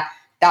siitä, että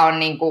tämä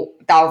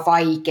on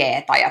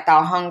vaikeaa ja tämä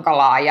on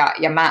hankalaa, ja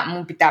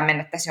mun pitää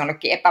mennä tässä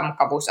jollekin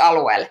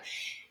epämukavuusalueelle.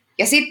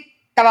 Ja sitten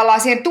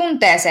tavallaan siihen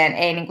tunteeseen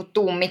ei niinku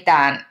tule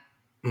mitään,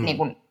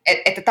 niinku,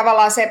 että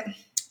tavallaan se,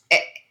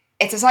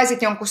 että sä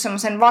saisit jonkun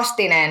semmoisen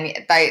vastineen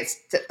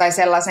tai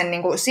sellaisen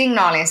niinku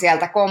signaalin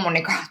sieltä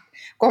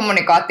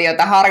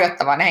kommunikaatiota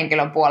harjoittavan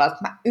henkilön puolelta,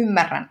 että mä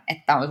ymmärrän,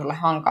 että on sulle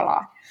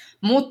hankalaa.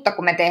 Mutta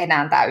kun me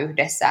tehdään tämä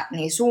yhdessä,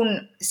 niin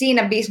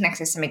siinä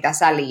bisneksessä, mitä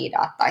sä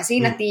liidaat, tai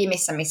siinä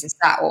tiimissä, missä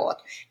sä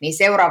oot, niin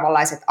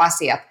seuraavanlaiset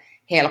asiat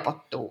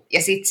helpottuu.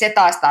 Ja sitten se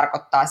taas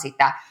tarkoittaa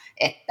sitä,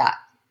 että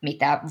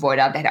mitä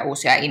voidaan tehdä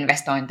uusia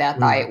investointeja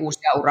tai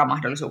uusia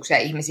uramahdollisuuksia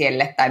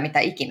ihmisille tai mitä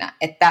ikinä.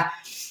 Että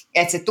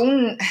se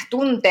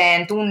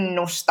tunteen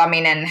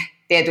tunnustaminen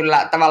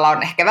tietyllä tavalla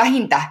on ehkä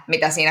vähintä,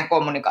 mitä siinä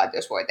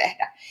kommunikaatiossa voi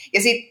tehdä.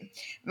 Ja sitten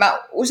mä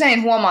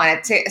usein huomaan,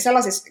 että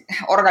sellaisissa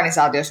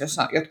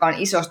organisaatioissa, jotka on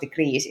isosti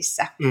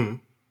kriisissä,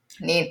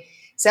 niin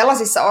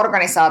sellaisissa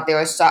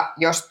organisaatioissa,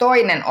 jos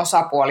toinen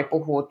osapuoli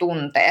puhuu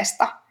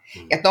tunteesta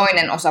ja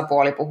toinen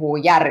osapuoli puhuu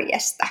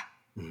järjestä,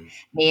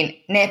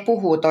 niin ne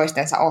puhuu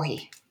toistensa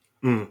ohi.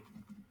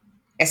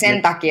 Ja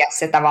sen takia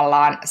se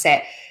tavallaan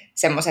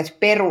semmoiset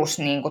perus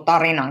niin kuin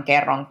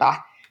tarinankerronta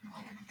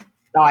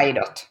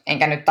taidot,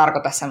 enkä nyt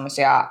tarkoita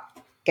semmoisia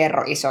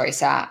kerro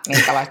isoisää,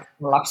 minkälaista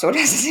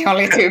lapsuudessa se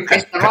oli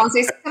tyyppistä, vaan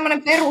siis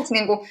semmoinen perus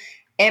niin kuin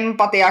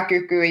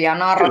empatiakyky ja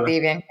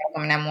narratiivien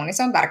kertominen ja muu, niin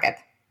se on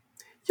tärkeää.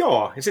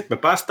 Joo, ja sitten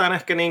me päästään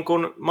ehkä niin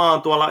kuin, mä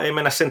oon tuolla, ei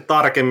mennä sen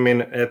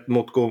tarkemmin,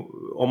 mutta kun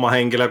oma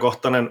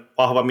henkilökohtainen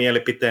vahva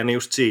mielipiteeni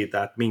just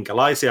siitä, että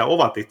minkälaisia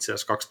ovat itse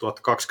asiassa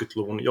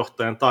 2020-luvun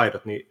johtajan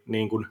taidot,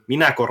 niin kuin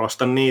minä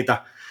korostan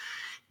niitä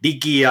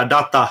digi- ja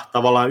data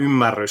tavallaan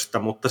ymmärrystä,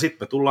 mutta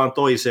sitten me tullaan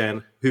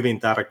toiseen hyvin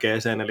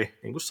tärkeeseen, eli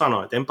niin kuin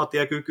sanoit,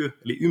 empatiakyky,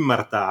 eli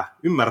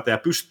ymmärtää ja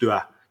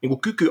pystyä, niin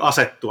kuin kyky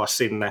asettua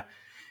sinne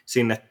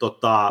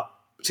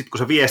sitten kun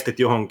sä viestit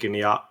johonkin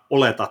ja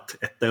oletat,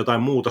 että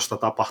jotain muutosta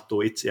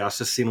tapahtuu itse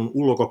asiassa sinun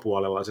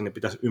ulkopuolella, niin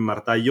pitäisi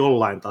ymmärtää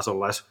jollain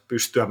tasolla, jos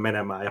pystyä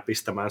menemään ja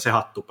pistämään se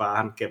hattu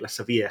päähän, kelle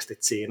sä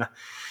viestit siinä.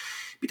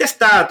 Mites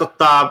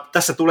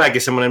tässä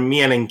tuleekin semmoinen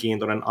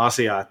mielenkiintoinen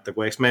asia, että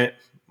kun eikö me,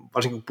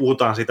 varsinkin kun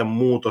puhutaan siitä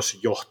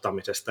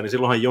muutosjohtamisesta, niin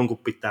silloinhan jonkun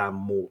pitää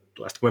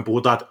muuttua. Sitten kun me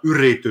puhutaan, että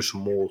yritys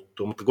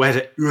muuttuu, mutta kun ei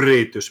se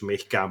yritys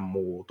mihinkään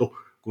muutu,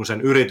 kun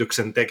sen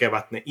yrityksen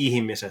tekevät ne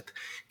ihmiset,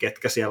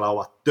 ketkä siellä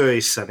ovat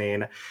töissä,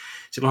 niin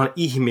silloinhan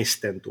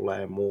ihmisten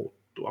tulee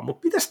muuttua.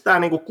 Mutta mitäs tämä,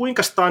 niin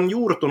kuinka tämä on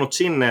juurtunut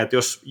sinne, että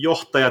jos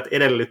johtajat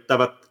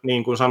edellyttävät,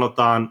 niin kuin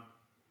sanotaan,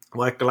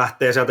 vaikka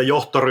lähtee sieltä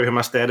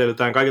johtoryhmästä ja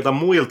edellytetään kaikilta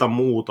muilta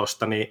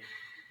muutosta, niin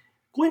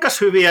kuinka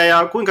hyviä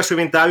ja kuinka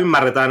hyvin tämä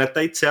ymmärretään, että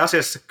itse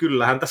asiassa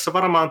kyllähän tässä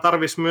varmaan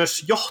tarvitsisi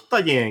myös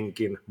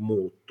johtajienkin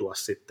muuttua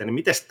sitten, niin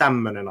miten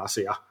tämmöinen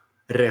asia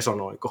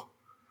resonoiko?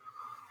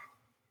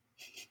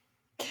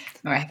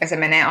 No ehkä se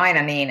menee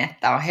aina niin,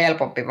 että on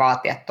helpompi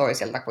vaatia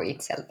toiselta kuin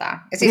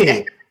itseltään. Ja siis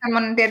ehkä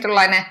semmoinen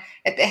tietynlainen,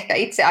 että ehkä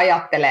itse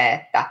ajattelee,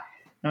 että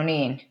no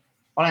niin,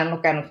 olen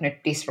lukenut nyt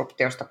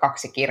Disruptiosta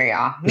 2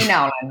 kirjaa,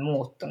 minä olen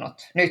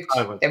muuttunut, nyt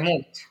te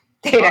muut,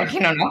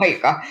 teidänkin on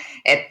aika.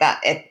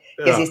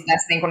 Ja siis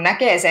tässä niin kuin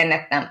näkee sen,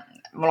 että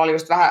mulla oli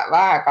just vähän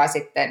aikaa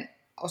sitten,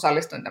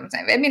 osallistuin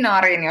tämmöiseen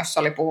webinaariin, jossa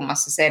oli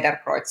puhumassa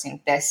Söderkreuzin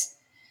Tess,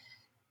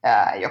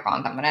 joka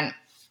on tämmöinen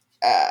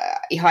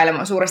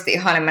suuresti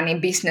ihailemani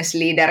business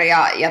leader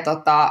ja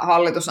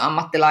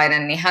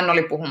hallitusammattilainen, niin hän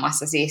oli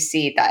puhumassa siis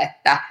siitä,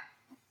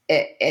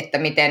 että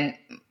miten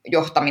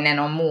johtaminen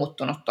on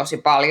muuttunut tosi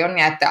paljon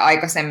ja että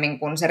aikaisemmin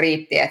kun se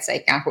riitti, että sä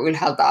ikään kuin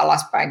ylhäältä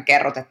alaspäin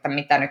kerrot, että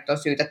mitä nyt on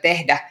syytä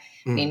tehdä,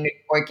 niin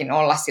nyt voikin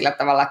olla sillä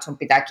tavalla, että sun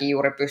pitääkin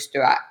juuri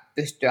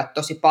pystyä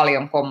tosi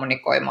paljon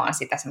kommunikoimaan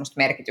sitä semmoista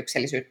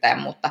merkityksellisyyttä ja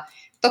muuta.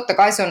 Totta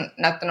kai se on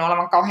näyttänyt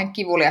olevan kauhean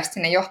kivuliasta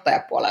sinne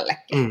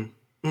johtajapuolellekin.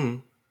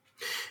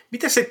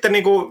 Miten sitten,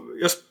 niin kuin,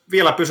 jos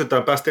vielä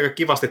pysytään, päästiin aika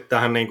kivasti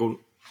tähän niin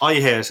kuin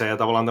aiheeseen ja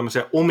tavallaan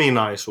tämmöisiä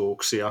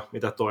ominaisuuksia,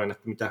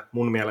 mitä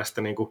mun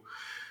mielestä niin kuin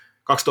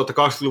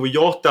 2020-luvun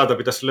johtajalta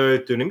pitäisi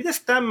löytyä, niin miten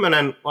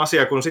tämmöinen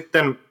asia, kun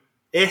sitten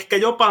ehkä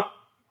jopa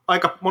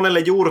aika monelle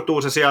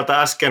juurtuu se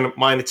sieltä äsken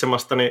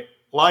mainitsemastani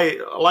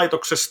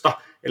laitoksesta,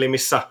 eli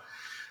missä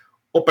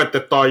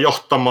opetetaan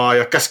johtamaan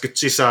ja käskyt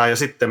sisään ja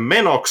sitten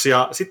menoksi,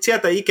 ja sitten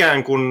sieltä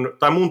ikään kuin,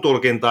 tai mun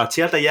tulkinta, että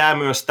sieltä jää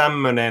myös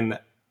tämmöinen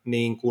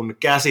niin kuin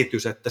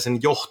käsitys, että sen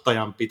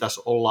johtajan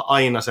pitäisi olla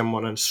aina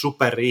semmoinen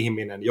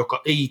superihminen,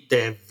 joka ei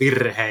tee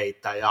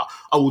virheitä ja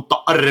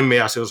auta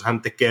armeijassa, jos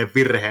hän tekee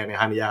virheen ja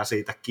hän jää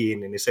siitä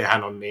kiinni, niin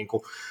sehän on niin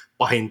kuin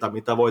pahinta,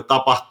 mitä voi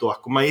tapahtua,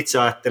 kun mä itse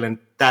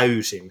ajattelen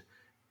täysin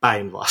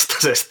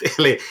päinvastaisesti.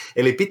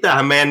 Eli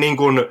pitäähän meidän niin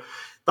kuin,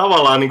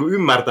 tavallaan niin kuin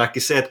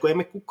ymmärtääkin se, että kun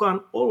emme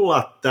kukaan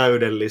olla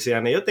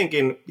täydellisiä, niin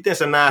jotenkin, miten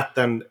sä näet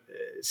tämän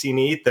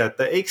siinä itse,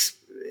 että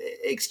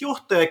eikö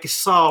johtajakin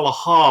saa olla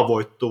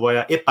haavoittuva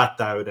ja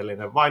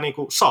epätäydellinen, vai niin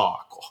kuin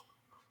saako?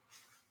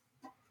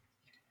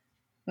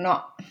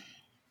 No,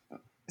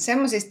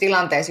 semmoisissa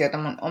tilanteissa, joita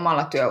mun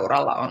omalla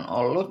työuralla on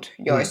ollut,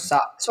 joissa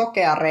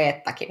sokea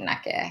Reettakin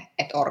näkee,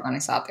 että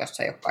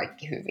organisaatiossa ei ole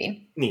kaikki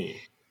hyvin,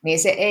 niin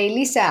se ei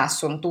lisää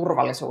sun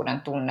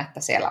turvallisuuden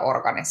tunnetta siellä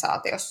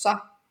organisaatiossa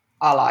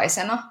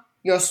alaisena,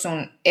 jos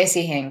sun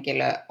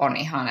esihenkilö on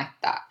ihan,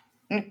 että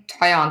nyt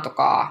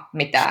hajaantukaa,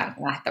 mitään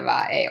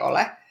nähtävää ei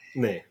ole.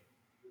 Niin.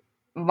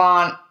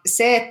 Vaan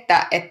se,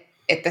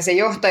 että se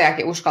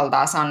johtajakin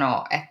uskaltaa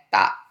sanoa,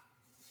 että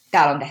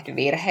täällä on tehty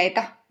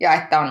virheitä ja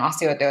että on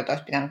asioita, joita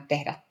olisi pitänyt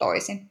tehdä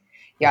toisin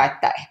ja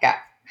että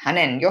ehkä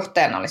hänen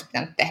johtajana olisi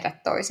pitänyt tehdä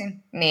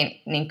toisin,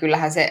 niin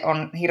kyllähän se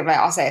on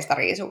hirveän aseista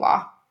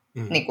riisuvaa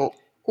niin kuin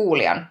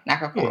kuulijan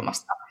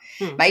näkökulmasta.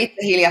 Mä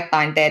itse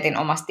hiljattain teetin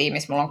omassa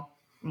tiimissä,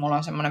 mulla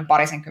on semmoinen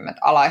 20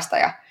 alaista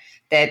ja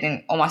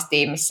teetin omassa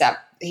tiimissä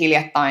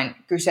hiljattain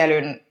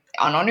kyselyn,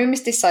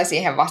 anonyymisti sai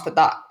siihen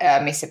vastata,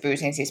 missä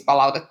pyysin siis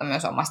palautetta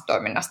myös omasta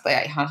toiminnasta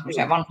ja ihan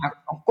semmoisia vanhoja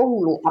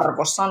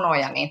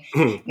kouluarvosanoja,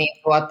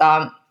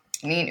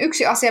 niin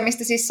yksi asia,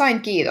 mistä siis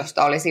sain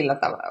kiitosta,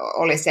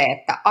 oli se,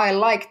 että I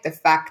like the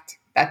fact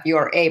that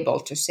you're able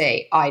to say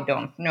I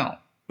don't know.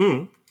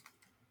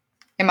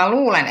 Ja mä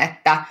luulen,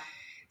 että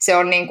se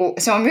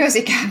on myös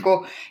ikään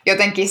kuin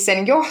jotenkin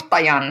sen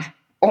johtajan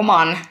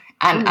oman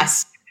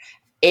NS,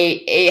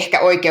 ei ehkä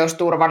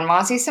oikeusturvan,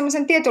 vaan siis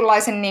semmoisen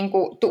tietynlaisen,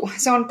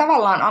 se on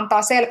tavallaan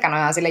antaa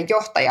selkänojaa sille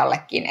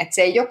johtajallekin, että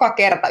se ei joka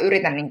kerta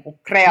yritä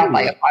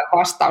kreata jotain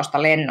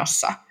vastausta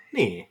lennossa,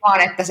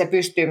 vaan että se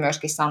pystyy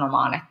myöskin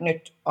sanomaan, että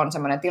nyt on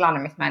semmoinen tilanne,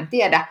 mitä mä en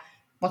tiedä,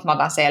 mutta mä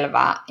otan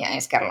selvää ja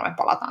ensi kerralla me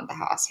palataan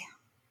tähän asiaan.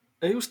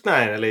 Just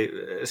näin, eli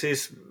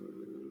siis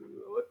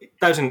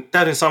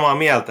täysin samaa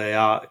mieltä,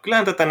 ja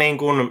kyllähän tätä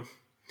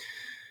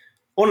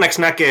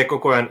onneksi näkee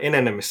koko ajan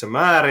enenevissä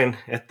määrin,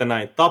 että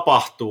näin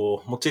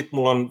tapahtuu, mutta sitten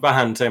mulla on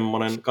vähän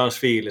semmoinen kans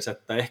fiilis,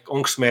 että ehkä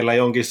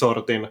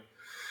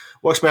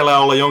voiko meillä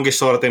olla jonkin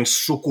sortin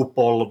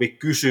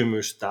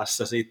sukupolvikysymys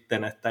tässä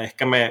sitten, että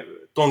ehkä me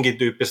tonkin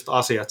tyyppiset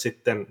asiat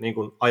sitten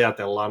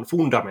ajatellaan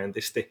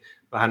fundamentisti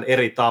vähän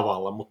eri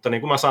tavalla, mutta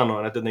niin kuin mä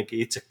sanoin, että jotenkin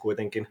itse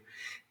kuitenkin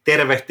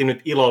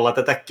tervehtinyt ilolla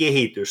tätä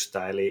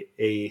kehitystä, eli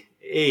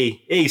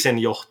ei sen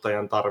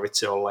johtajan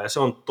tarvitse olla, ja se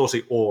on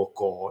tosi ok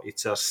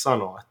itse asiassa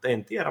sanoa, että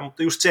en tiedä,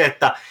 mutta just se,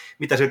 että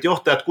mitä sieltä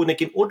johtajat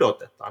kuitenkin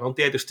odotetaan, on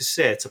tietysti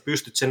se, että sä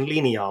pystyt sen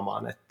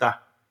linjaamaan, että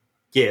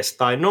yes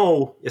tai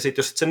no, ja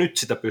sitten jos et sä nyt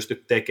sitä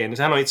pystyt tekemään, niin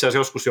sehän on itse asiassa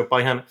joskus jopa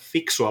ihan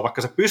fiksua,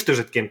 vaikka sä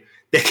pystyisitkin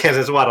tekemään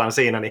sen suoraan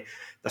siinä, niin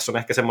tässä on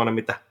ehkä semmoinen,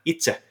 mitä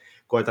itse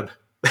koitan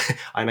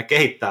aina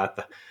kehittää,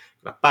 että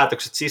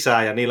päätökset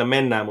sisään ja niillä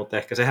mennään, mutta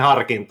ehkä se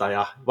harkinta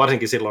ja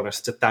varsinkin silloin, jos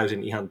et sä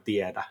täysin ihan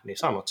tiedä, niin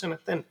sanot sen,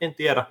 että en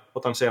tiedä,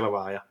 otan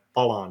selvää ja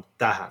palaan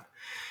tähän.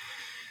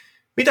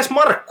 Mitäs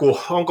Markku,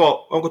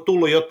 onko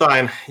tullut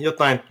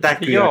jotain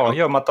täkyä?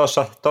 Joo, mä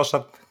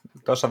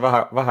tuossa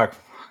vähän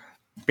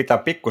pitää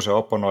pikkusen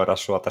opponoida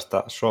sua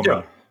tästä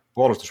Suomen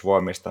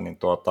puolustusvoimista, niin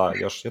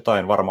jos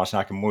jotain varmaan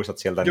sinäkin muistat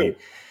sieltä, niin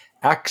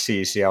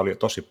X-siisiä oli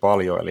tosi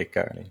paljon, eli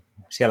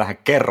siellähän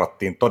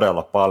kerrattiin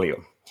todella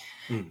paljon.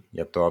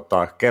 Ja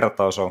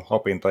kertaus on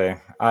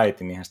opintojen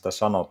äiti, niinhän sitä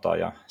sanotaan,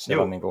 ja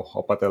siellä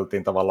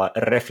opeteltiin tavallaan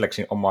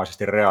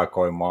refleksinomaisesti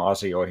reagoimaan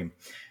asioihin.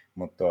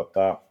 Mutta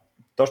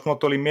tuosta mulle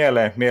tuli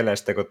mieleen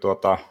sitten, kun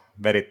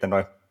veditte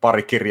noin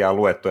pari kirjaa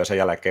luettu ja sen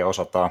jälkeen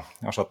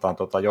osataan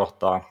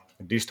johtaa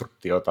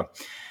destruktiota,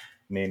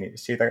 niin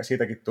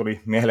siitäkin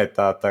tuli mieleen,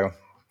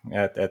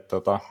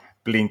 että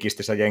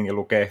Blinkistissä jengi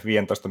lukee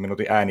 15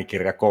 minuutin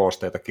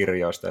äänikirjakoosteita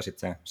kirjoista ja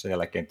sitten sen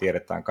jälkeen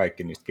tiedetään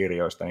kaikki niistä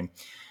kirjoista, niin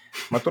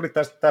mä tuli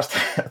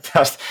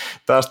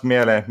tästä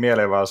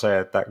mieleen vaan se,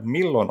 että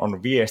milloin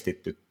on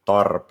viestitty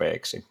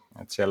tarpeeksi.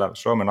 Että siellä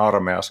Suomen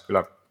armeijassa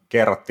kyllä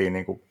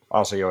kerrattiin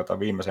asioita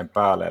viimeisen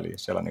päälle, eli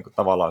siellä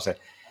tavallaan se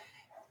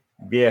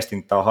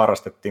viestintää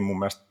harrastettiin mun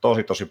mielestä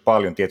tosi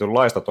paljon,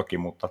 tietynlaista toki,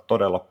 mutta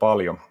todella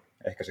paljon.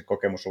 Ehkä se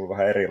kokemus on ollut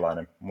vähän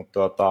erilainen, mutta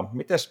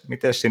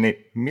mites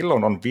Sini,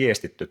 milloin on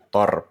viestitty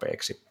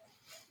tarpeeksi?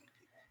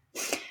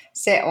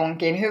 Se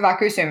onkin hyvä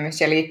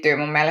kysymys ja liittyy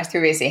mun mielestä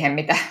hyvin siihen,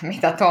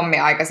 mitä Tommi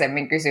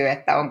aikaisemmin kysyi,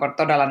 että onko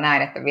todella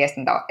näin, että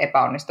viestintä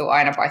epäonnistuu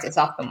aina paitsi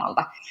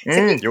sattumalta.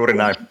 Juuri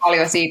näin.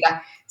 Paljon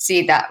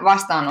siitä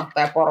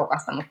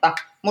vastaanottajaporukasta, mutta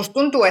musta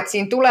tuntuu, että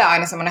siinä tulee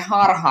aina semmoinen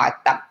harha,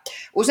 että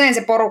usein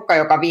se porukka,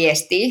 joka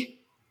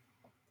viestii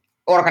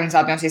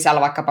organisaation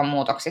sisällä vaikkapa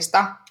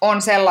muutoksista,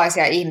 on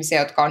sellaisia ihmisiä,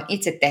 jotka on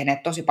itse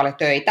tehneet tosi paljon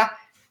töitä,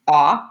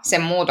 A,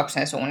 sen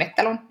muutoksen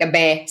suunnittelun ja B,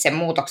 sen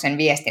muutoksen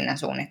viestinnän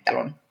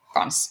suunnittelun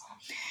kanssa.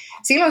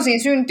 Silloin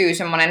siinä syntyy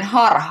semmoinen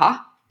harha,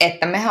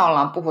 että mehän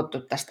ollaan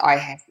puhuttu tästä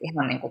aiheesta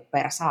ihan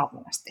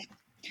persaatunasti.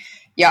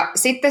 Ja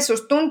sitten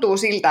susta tuntuu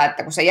siltä,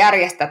 että kun sä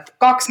järjestät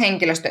 2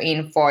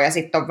 henkilöstöinfoa ja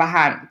sitten on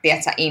vähän,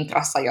 tiedätkö,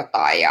 intrassa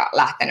jotain ja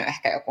lähtenyt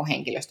ehkä joku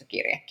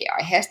henkilöstökirjekin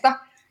aiheesta,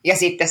 ja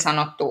sitten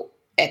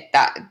sanottu,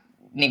 että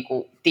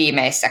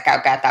tiimeissä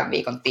käykää tämän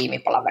viikon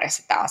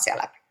tiimipalaverissa tämä asia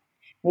läpi.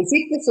 Niin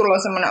sitten sulla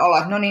on semmoinen olo,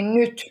 että no niin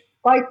nyt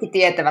kaikki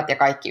tietävät ja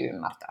kaikki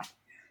ymmärtävät.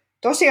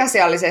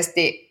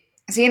 Tosiasiallisesti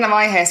siinä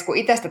vaiheessa, kun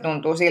itsestä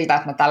tuntuu siltä,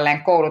 että mä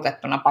tälleen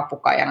koulutettuna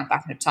papukaijana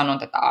tässä nyt sanon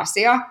tätä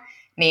asiaa,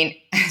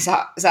 niin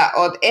sä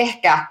oot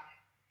ehkä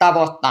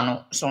tavoittanut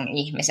sun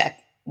ihmiset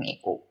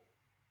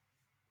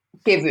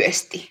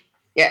kevyesti.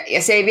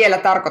 Ja se ei vielä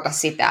tarkoita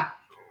sitä,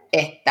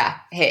 että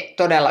he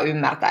todella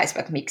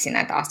ymmärtäisivät, miksi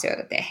näitä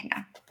asioita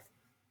tehdään.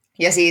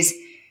 Ja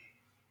siis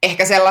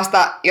ehkä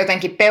sellaista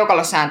jotenkin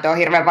peukalosääntöä on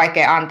hirveän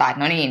vaikea antaa, että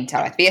no niin, sä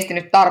olet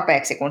viestinyt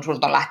tarpeeksi, kun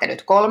sulta on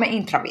lähtenyt 3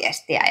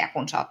 intraviestiä ja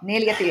kun sä oot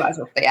 4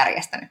 tilaisuutta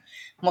järjestänyt.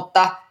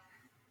 Mutta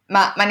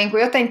mä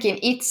jotenkin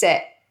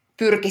itse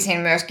pyrkisin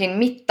myöskin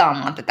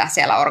mittaamaan tätä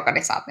siellä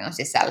organisaation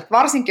sisällä.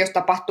 Varsinkin jos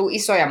tapahtuu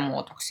isoja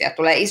muutoksia,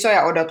 tulee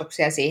isoja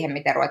odotuksia siihen,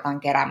 miten ruvetaan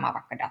keräämään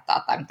vaikka dataa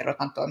tai miten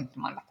ruvetaan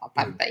toimittamaan dataa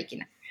tai mitä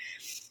ikinä.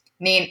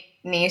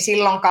 Niin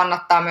silloin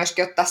kannattaa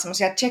myöskin ottaa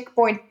semmoisia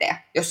checkpointteja,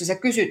 jossa sä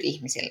kysyt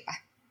ihmisiltä.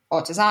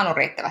 Oot sä saanut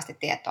riittävästi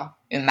tietoa?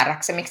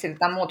 Ymmärrätkö sä, miksi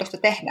tätä muutosta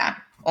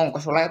tehdään? Onko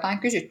sulla jotain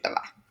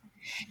kysyttävää?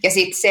 Ja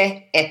sitten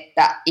se,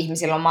 että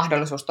ihmisillä on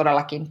mahdollisuus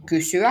todellakin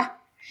kysyä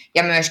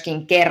ja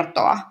myöskin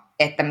kertoa,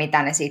 että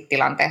mitä ne siitä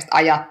tilanteesta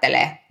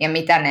ajattelee ja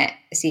mitä ne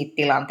siitä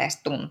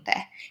tilanteesta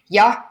tuntee.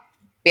 Ja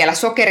vielä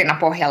sokerina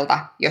pohjalta,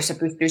 jos sä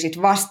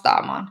pystyisit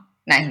vastaamaan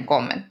näihin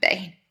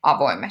kommentteihin.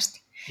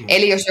 avoimesti.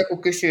 Eli jos joku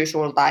kysyy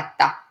sulta,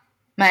 että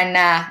mä en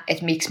näe,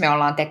 että miksi me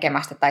ollaan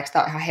tekemästä, tai eikö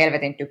tämä ole ihan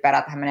helvetin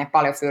typerää, tähän menee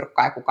paljon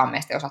fyrkkaa ja kukaan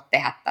meistä ei osaa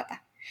tehdä tätä.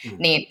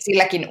 Niin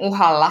silläkin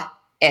uhalla,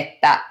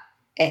 että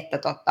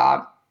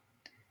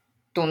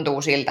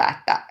tuntuu siltä,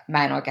 että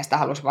mä en oikeastaan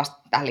halua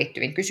vastata tähän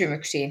liittyviin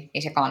kysymyksiin,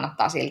 niin se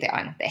kannattaa silti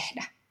aina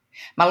tehdä.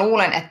 Mä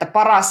luulen, että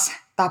paras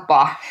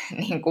tapa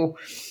niin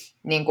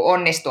kuin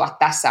onnistua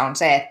tässä on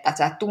se, että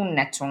sä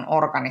tunnet sun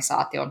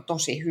organisaation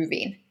tosi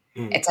hyvin.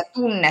 Että sä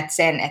tunnet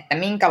sen, että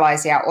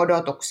minkälaisia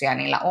odotuksia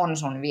niillä on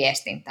sun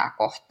viestintää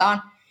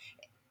kohtaan.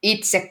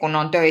 Itse kun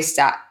on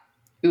töissä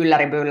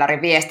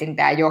ylläri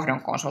viestintä- ja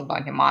johdon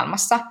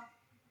konsultointimaailmassa,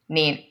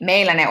 niin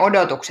meillä ne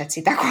odotukset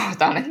sitä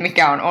kohtaan, että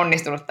mikä on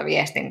onnistunutta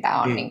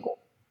viestintää, on niin kuin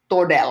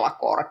todella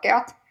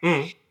korkeat.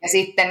 Ja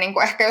sitten niin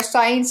kuin ehkä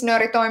jossain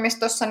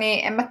insinööritoimistossa,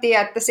 niin en mä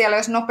tiedä, että siellä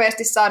jos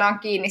nopeasti saadaan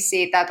kiinni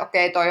siitä, että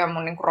okei, toi on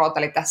mun niin kuin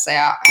rooteli tässä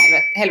ja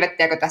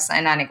helvettiäkö tässä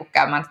enää niin kuin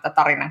käymään tätä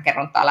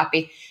tarinankerrontaa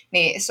läpi,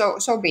 niin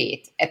so be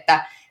it.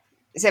 Että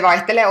se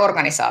vaihtelee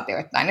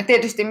organisaatioittain. Ja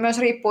tietysti myös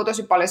riippuu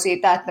tosi paljon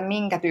siitä, että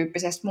minkä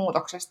tyyppisestä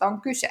muutoksesta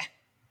on kyse.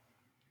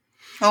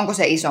 Onko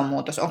se iso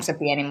muutos, onko se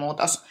pieni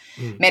muutos,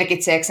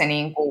 merkitseekö se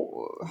niin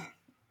kuin,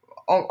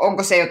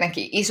 onko se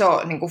jotenkin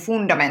iso niin kuin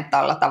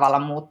fundamentaalilla tavalla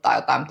muuttaa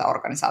jotain, mitä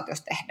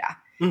organisaatiossa tehdään.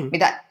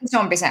 Mitä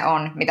isompi se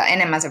on, mitä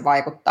enemmän se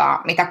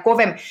vaikuttaa,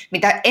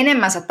 mitä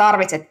enemmän sä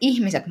tarvitset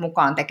ihmiset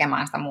mukaan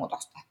tekemään sitä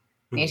muutosta,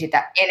 niin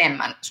sitä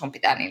enemmän sun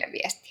pitää niille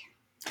viestiä.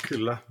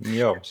 Kyllä.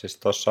 Joo, siis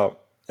tuossa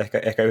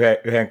ehkä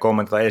yhden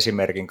kommentin tai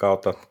esimerkin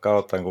kautta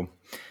kun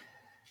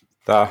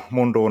tämä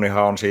mun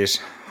duunihan on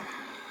siis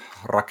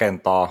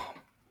rakentaa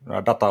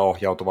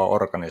dataohjautuvaa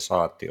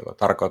organisaatiota.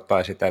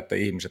 Tarkoittaa sitä, että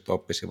ihmiset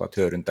oppisivat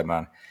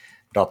hyödyntämään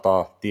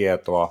dataa,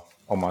 tietoa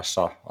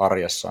omassa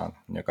arjessaan,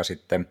 joka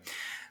sitten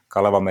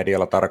Kaleva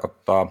Medialla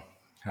tarkoittaa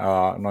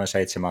noin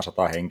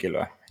 700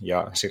 henkilöä.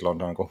 Ja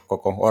silloin on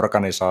koko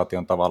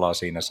organisaation tavallaan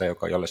siinä se,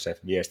 jolle se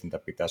viestintä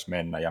pitäisi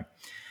mennä. Ja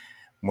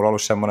mulla on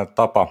ollut semmoinen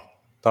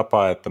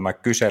tapa, että mä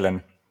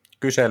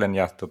kyselen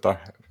ja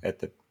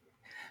että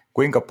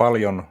kuinka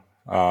paljon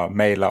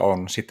meillä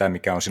on sitä,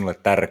 mikä on sinulle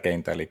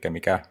tärkeintä, eli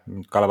mikä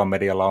Kalevan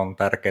Medialla on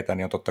tärkeää,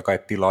 niin on totta kai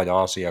tila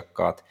ja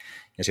asiakkaat,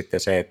 ja sitten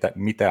se, että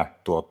mitä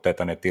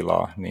tuotteita ne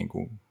tilaa, niin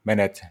kun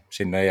menet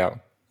sinne ja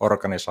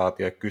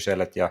organisaatio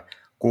kyselet ja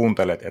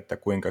kuuntelet, että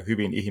kuinka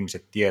hyvin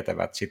ihmiset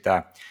tietävät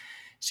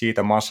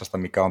siitä massasta,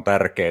 mikä on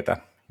tärkeää,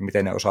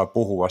 miten ne osaa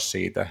puhua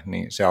siitä,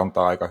 niin se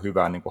antaa aika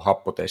hyvän niin kuin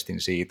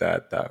happotestin siitä,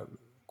 että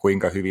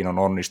kuinka hyvin on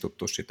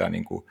onnistuttu sitä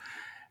niin kuin,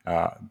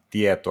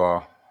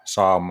 tietoa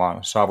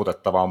saamaan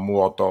saavutettavaan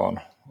muotoon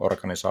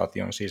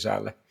organisaation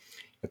sisälle.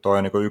 Ja toi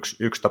on niin kuin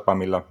yksi tapa,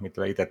 millä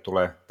itse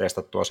tulee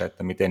testattua se,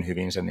 että miten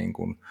hyvin se niin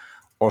kuin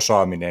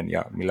osaaminen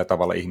ja millä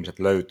tavalla ihmiset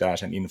löytää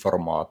sen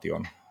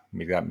informaation,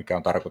 mikä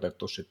on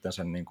tarkoitettu sitten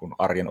sen niin kuin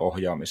arjen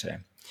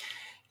ohjaamiseen.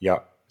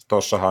 Ja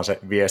tossahan se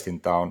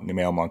viestintä on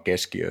nimenomaan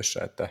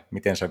keskiössä, että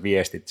miten sä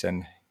viestit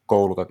sen,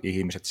 koulutat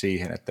ihmiset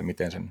siihen, että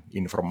miten sen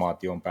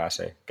informaation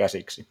pääsee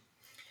käsiksi.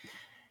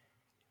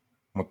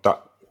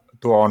 Mutta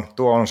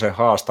tuo on se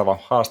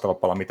haastava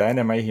pala. Mitä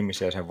enemmän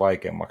ihmisiä, sen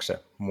vaikeammaksi se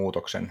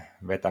muutoksen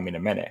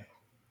vetäminen menee.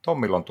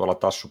 Tommilla on tuolla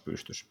tassu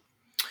pystys.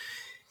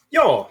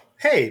 Joo,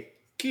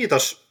 hei,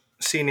 kiitos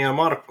Sini ja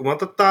Markku.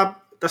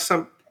 Tässä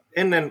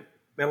ennen,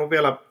 meillä on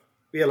vielä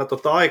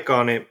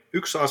aikaa, niin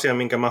yksi asia,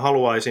 minkä mä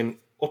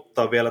haluaisin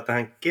ottaa vielä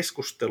tähän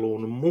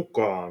keskusteluun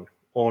mukaan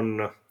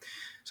on,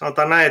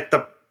 sanotaan näin,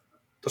 että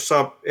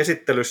tuossa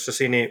esittelyssä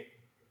Sini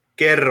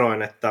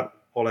kerroin, että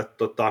olet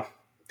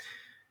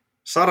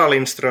Sara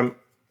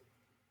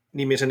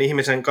Lindström-nimisen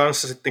ihmisen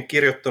kanssa sitten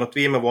kirjoittanut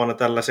viime vuonna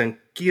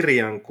tällaisen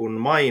kirjan kuin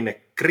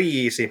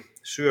Mainekriisi,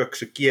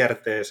 syöksy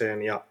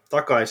kierteeseen ja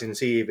takaisin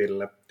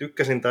siiville.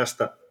 Tykkäsin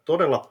tästä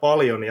todella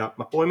paljon ja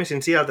mä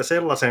poimisin sieltä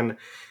sellaisen,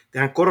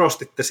 tehän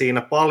korostitte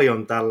siinä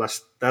paljon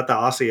tätä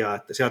asiaa,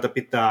 että sieltä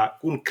pitää,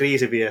 kun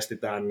kriisi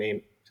viestitään,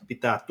 niin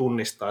pitää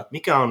tunnistaa, että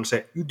mikä on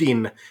se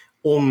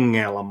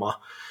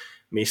ydinongelma,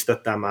 mistä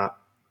tämä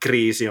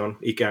kriisi on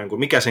ikään kuin,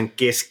 mikä sen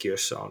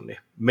keskiössä on, niin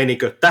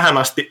menikö tähän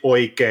asti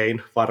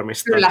oikein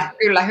varmistaa?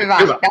 Kyllä, hyvä.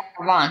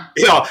 Vaan.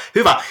 Joo,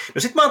 hyvä.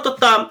 No sit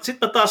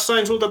mä taas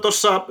sain sulta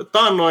tuossa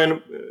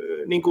taannoin,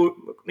 niin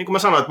kuin mä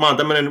sanoin, että mä oon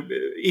tämmöinen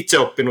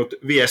itseoppinut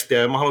viestiä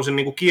ja mä halusin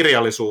niin kuin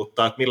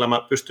kirjallisuutta, että millä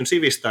mä pystyn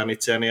sivistämään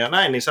itseäni ja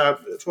näin, niin sä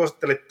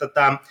suosittelit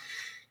tätä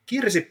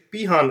Kirsi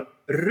Pihan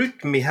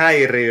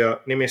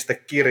Rytmihäiriö-nimistä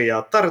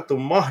kirjaa, Tartu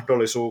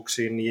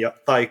mahdollisuuksiin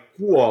tai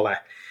kuole.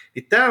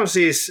 Niin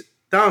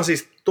Tämä on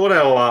siis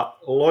todella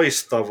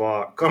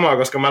loistavaa kamaa,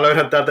 koska mä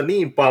löydän täältä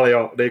niin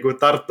paljon niin kuin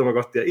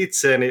tarttumakohtia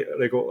itseeni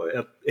niin kuin,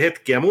 ja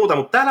hetkiä ja muuta,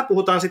 mutta täällä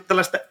puhutaan sitten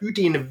tällaista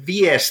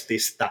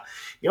ydinviestistä.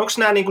 Niin onko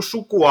nämä niin kuin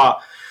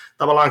sukua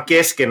tavallaan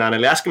keskenään?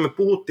 Eli äsken me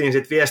puhuttiin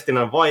sit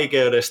viestinnän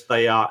vaikeudesta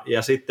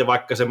ja sitten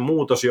vaikka se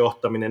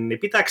muutosjohtaminen, niin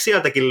pitääkö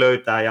sieltäkin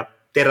löytää ja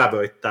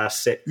terävöittää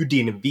se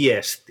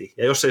ydinviesti?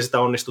 Ja jos ei sitä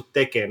onnistu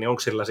tekemään, niin onko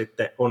sillä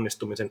sitten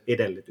onnistumisen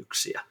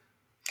edellytyksiä?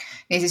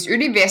 Niin siis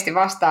ydinviesti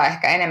vastaa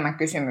ehkä enemmän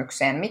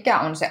kysymykseen, mikä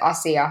on se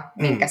asia,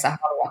 minkä sä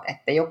haluat uskovat,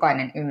 että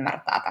jokainen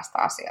ymmärtää tästä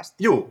asiasta.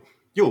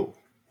 Juu.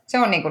 Se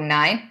on niin kuin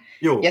näin.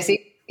 Juu.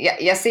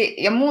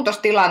 Ja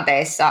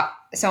muutostilanteissa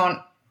se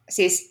on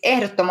siis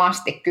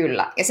ehdottomasti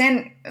kyllä. Ja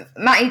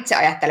mä itse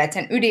ajattelen, että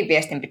sen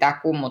ydinviestin pitää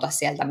kummuta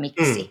sieltä,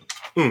 miksi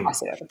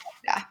asioita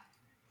tehdään.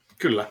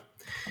 Kyllä.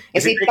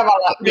 Ja sitten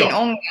tavallaan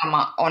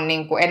ydinongelma on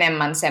niin kuin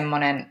enemmän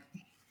semmoinen,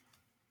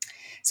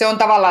 se on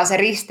tavallaan se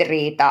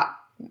ristiriita,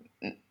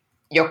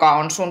 joka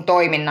on sun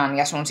toiminnan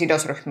ja sun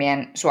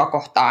sidosryhmien sua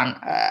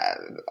kohtaan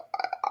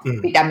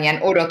pitämien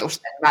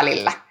odotusten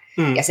välillä.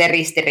 Ja se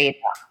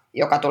ristiriita,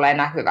 joka tulee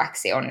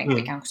näkyväksi, on niin kuin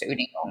ikään kuin se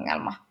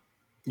ydinongelma.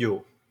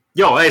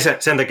 Joo, ei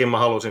sen takia mä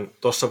halusin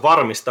tuossa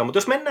varmistaa, mutta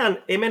jos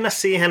ei mennä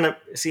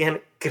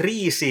siihen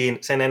kriisiin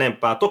sen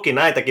enempää, toki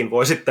näitäkin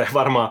voi sitten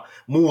varmaan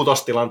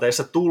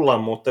muutostilanteissa tulla,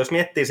 mutta jos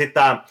miettii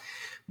sitä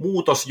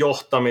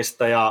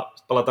muutosjohtamista ja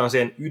palataan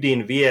siihen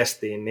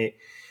ydinviestiin,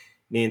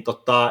 niin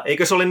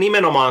eikö se ole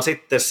nimenomaan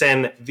sitten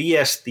sen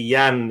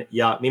viestijän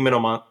ja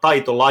nimenomaan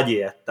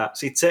taitolaji, että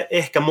sitten se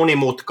ehkä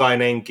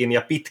monimutkainenkin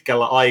ja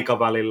pitkällä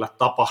aikavälillä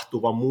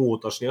tapahtuva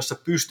muutos, niin jos sä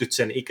pystyt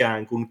sen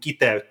ikään kuin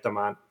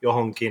kiteyttämään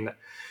johonkin,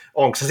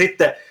 onko se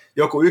sitten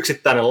joku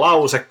yksittäinen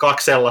lause,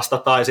 2 sellaista,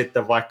 tai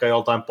sitten vaikka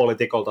joltain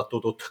poliitikolta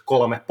tutut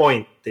 3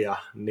 pointtia,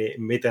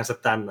 niin miten sä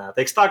tän näet?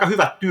 Eikö tämä aika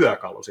hyvä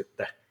työkalu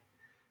sitten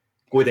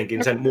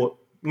kuitenkin sen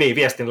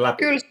viestin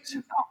läpi?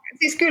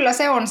 Kyllä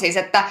se on siis,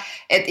 että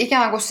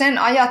ikään kuin sen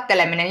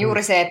ajatteleminen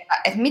juuri se,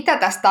 että mitä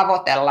tässä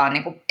tavoitellaan,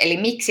 niin kuin, eli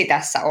miksi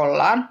tässä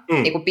ollaan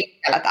niin kuin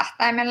pitkällä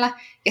tähtäimellä,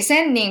 ja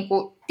sen niin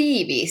kuin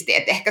tiiviisti,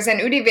 että ehkä sen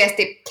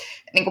ydinviesti,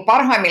 niin kuin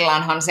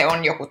parhaimmillaanhan se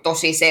on joku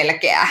tosi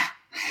selkeä,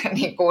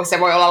 niin kuin se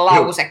voi olla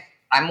lause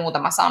tai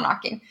muutama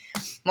sanakin,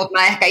 mutta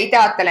mä ehkä itse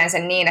ajattelen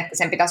sen niin, että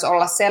sen pitäisi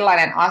olla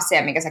sellainen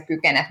asia, mikä sä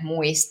kykenet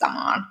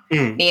muistamaan,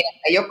 niin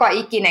että joka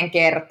ikinen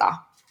kerta,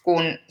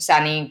 kun sä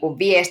niin kuin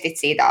viestit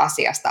siitä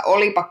asiasta,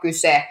 olipa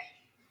kyse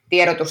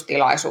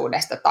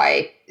tiedotustilaisuudesta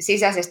tai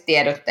sisäisestä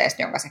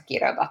tiedotteesta, jonka sä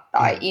kirjoitat,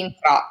 tai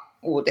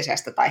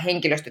infra-uutisesta tai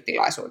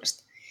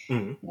henkilöstötilaisuudesta.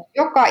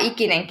 Joka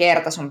ikinen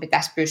kerta sun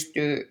pitäisi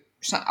pystyä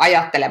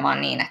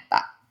ajattelemaan niin,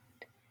 että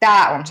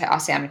tämä on se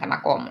asia, mitä mä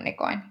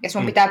kommunikoin. Ja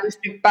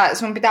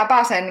sun pitää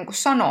päästä niin kuin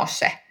sanoa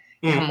se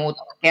ihan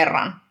muutaman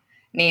kerran,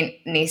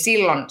 niin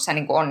silloin sä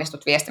niin kuin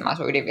onnistut viestimään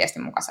sun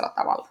ydinviestin mukaisella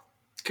tavalla.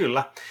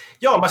 Kyllä.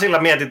 Joo, mä sillä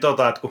mietin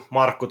että kun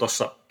Markku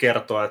tuossa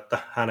kertoo, että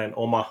hänen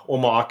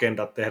oma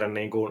agenda tehdä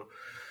niin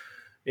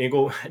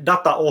kuin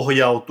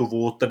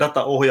dataohjautuvuutta,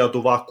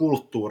 dataohjautuvaa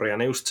kulttuuria,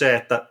 niin just se,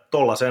 että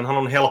tollaiseenhan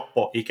on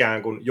helppo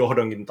ikään kuin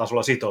johdonkin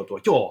tasolla sitoutua.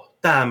 Joo,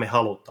 tämä me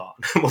halutaan.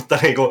 Mutta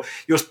niin kuin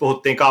just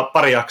puhuttiin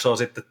pari jaksoa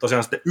sitten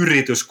tosiaan sitten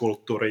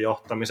yrityskulttuurin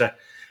johtamisen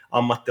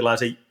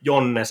ammattilaisen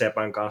Jonne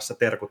Sepän kanssa,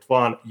 terkut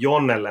vaan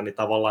Jonnelle, niin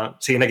tavallaan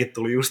siinäkin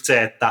tuli just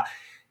se, että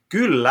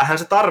kyllähän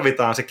se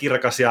tarvitaan se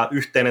kirkas ja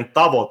yhteinen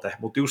tavoite,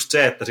 mutta just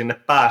se, että sinne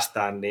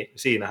päästään, niin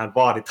siinähän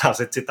vaaditaan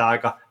sitä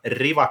aika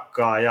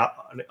rivakkaa ja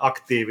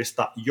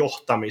aktiivista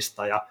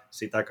johtamista ja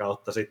sitä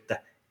kautta sitten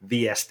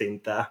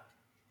viestintää.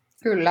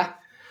 Kyllä.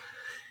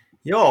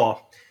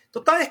 Joo.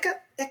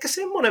 Ehkä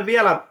semmoinen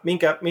vielä,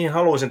 mihin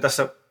haluaisin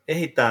tässä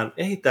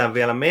ehitään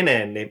vielä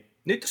meneen, niin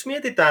nyt jos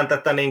mietitään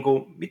tätä, niin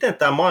kuin, miten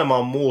tämä maailma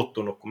on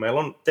muuttunut, kun meillä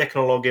on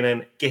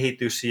teknologinen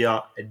kehitys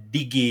ja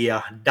digi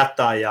ja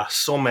data ja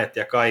somet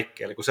ja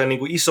kaikki, eli kun se niin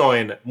kuin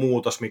isoin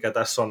muutos, mikä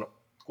tässä on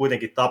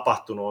kuitenkin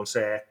tapahtunut, on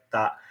se,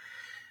 että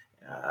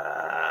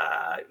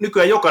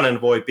nykyään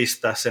jokainen voi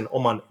pistää sen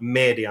oman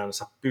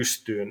mediansa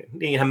pystyyn,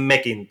 niinhän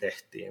mekin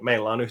tehtiin.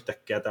 Meillä on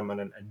yhtäkkiä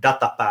tämmöinen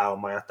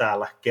datapääoma ja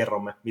täällä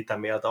kerromme, mitä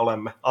mieltä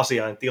olemme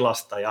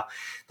asiaintilasta. Ja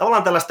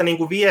tavallaan tällaista niin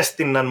kuin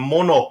viestinnän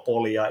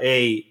monopolia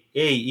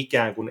ei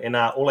ikään kuin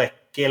enää ole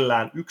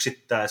kellään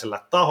yksittäisellä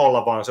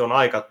taholla, vaan se on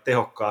aika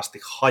tehokkaasti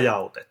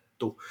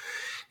hajautettu.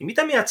 Niin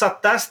mitä mieltä sä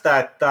oot tästä,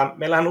 että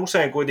meillähän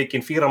usein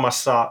kuitenkin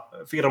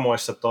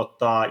firmoissa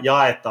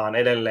jaetaan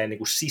edelleen niin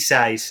kuin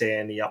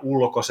sisäiseen ja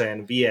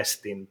ulkoiseen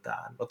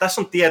viestintään. No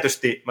tässä on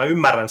tietysti, mä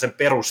ymmärrän sen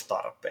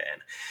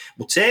perustarpeen,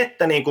 mutta se,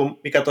 että niin kuin,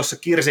 mikä tuossa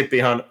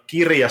Kirsipihan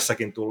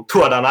kirjassakin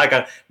tuodaan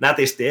aika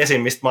nätisti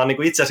esiin, mistä mä oon niin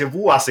kuin itse asiassa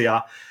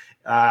vuosia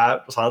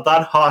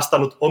sanotaan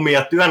haastanut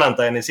omia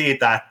työnantajani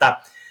siitä,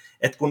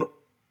 että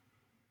kun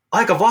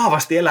aika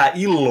vahvasti elää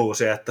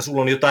illuusio, että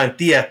sulla on jotain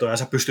tietoa ja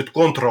sä pystyt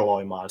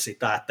kontrolloimaan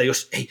sitä, että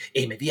jos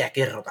ei me vielä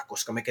kerrota,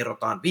 koska me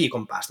kerrotaan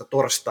viikon päästä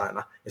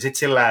torstaina. Ja sitten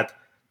sillä, että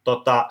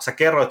sä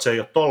kerroit sen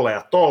jo tolle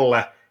ja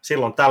tolle,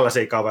 silloin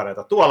tällaisia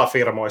kavereita tuolla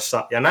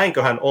firmoissa, ja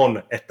näinköhän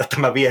on, että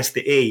tämä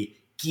viesti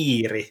ei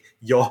kiiri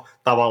jo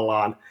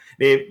tavallaan.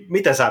 Niin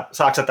miten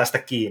saatko sä tästä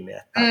kiinni?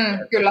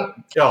 Kyllä.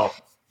 Joo.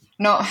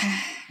 No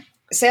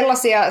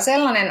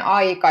sellainen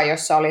aika,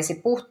 jossa olisi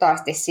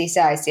puhtaasti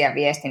sisäisiä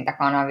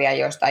viestintäkanavia,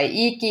 joista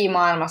ei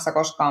ikimaailmassa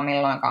koskaan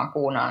milloinkaan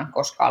kuunaan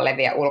koskaan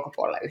leviä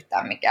ulkopuolelle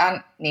yhtään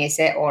mikään, niin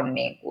se on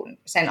niin kuin,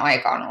 sen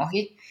aika on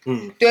ohi.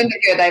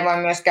 Työntekijöitä ei voi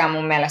myöskään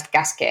mun mielestä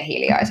käskeä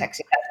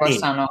hiljaiseksi. Et voi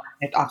sanoa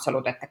nyt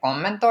absoluut, että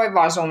kommentoi,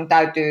 vaan sun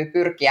täytyy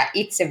pyrkiä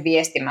itse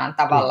viestimään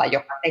tavalla,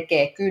 joka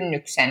tekee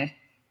kynnyksen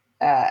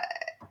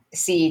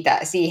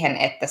siihen,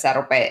 että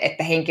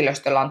että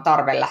henkilöstöllä on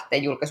tarve lähteä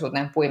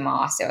julkisuuteen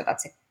puimaan asioita,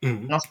 että se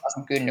nostaa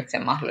sen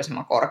kynnyksen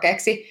mahdollisimman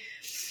korkeaksi,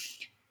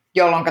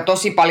 jolloin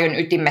tosi paljon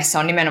ytimessä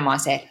on nimenomaan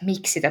se, että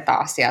miksi tätä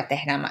asiaa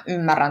tehdään. Mä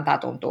ymmärrän, tämä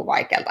tuntuu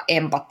vaikealta.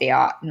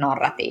 Empatia,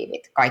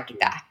 narratiivit, kaikki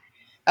tämä.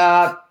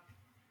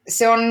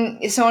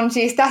 Se on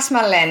siis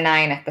täsmälleen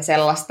näin, että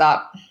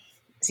sellaista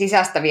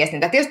sisäistä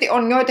viestintää. Tietysti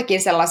on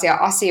joitakin sellaisia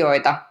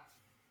asioita,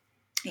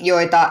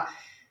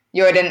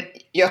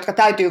 jotka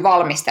täytyy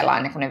valmistella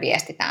ennen kuin ne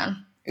viestitään.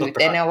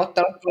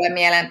 YT-neuvottelut tulee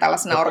mieleen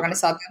tällaisena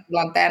organisaation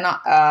tilanteena,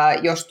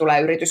 jos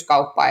tulee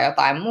yrityskauppaa ja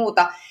jotain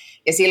muuta.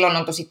 Ja silloin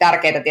on tosi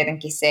tärkeää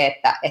tietenkin se,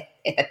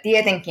 että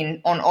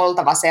tietenkin on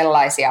oltava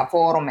sellaisia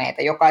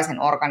foorumeita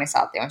jokaisen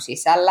organisaation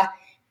sisällä,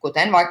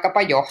 kuten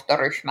vaikkapa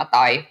johtoryhmä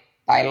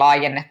tai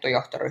laajennettu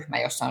johtoryhmä,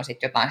 jossa on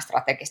sitten jotain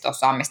strategista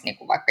osaamista, niin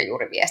kuin vaikka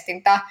juuri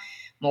viestintää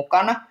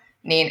mukana,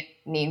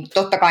 niin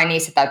totta kai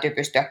niissä täytyy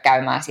pystyä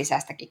käymään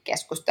sisäistäkin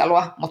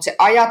keskustelua, mutta se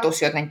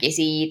ajatus jotenkin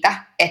siitä,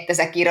 että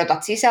sä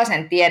kirjoitat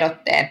sisäisen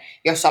tiedotteen,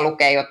 jossa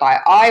lukee jotain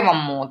aivan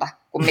muuta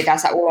kuin mitä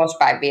sä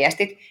ulospäin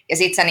viestit, ja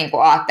sit sä niinku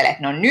ajattelet,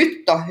 että no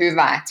nyt on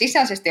hyvä, että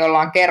sisäisesti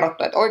ollaan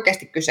kerrottu, että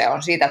oikeasti kyse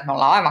on siitä, että me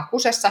ollaan aivan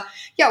kusessa,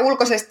 ja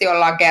ulkoisesti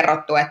ollaan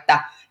kerrottu,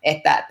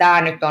 että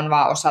tämä nyt on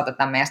vaan osa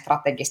tätä meidän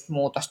strategista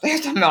muutosta,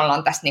 jota me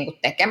ollaan tässä niinku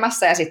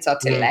tekemässä, ja sit sä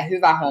oot silleen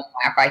hyvä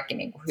homma ja kaikki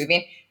niinku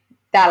hyvin.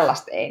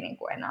 Tällaista ei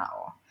niinku enää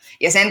ole.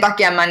 Ja sen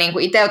takia mä niinku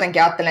itse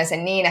jotenkin ajattelen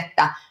sen niin,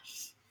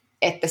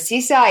 että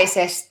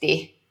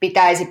sisäisesti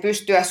pitäisi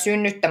pystyä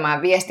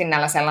synnyttämään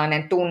viestinnällä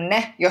sellainen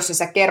tunne, jossa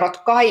sä kerrot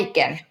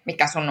kaiken,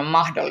 mikä sun on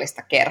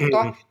mahdollista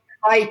kertoa,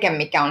 kaiken,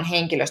 mikä on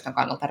henkilöstön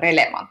kannalta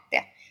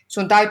relevanttia.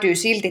 Sun täytyy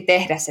silti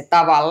tehdä se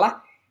tavalla,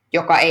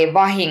 joka ei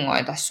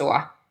vahingoita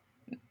sua,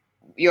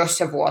 jos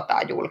se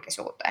vuotaa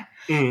julkisuuteen.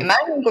 Ja mä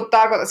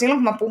en silloin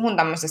kun mä puhun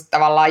tämmöisestä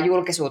tavallaan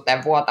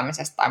julkisuuteen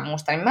vuotamisesta tai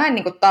muusta, niin mä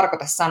en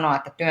tarkoita sanoa,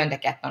 että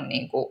työntekijät on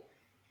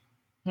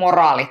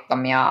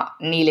moraalittomia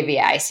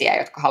nilviäisiä,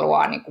 jotka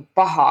haluaa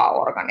pahaa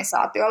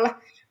organisaatiolle.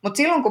 Mutta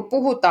silloin kun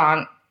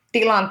puhutaan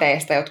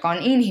tilanteista, jotka on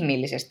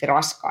inhimillisesti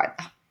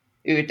raskaita,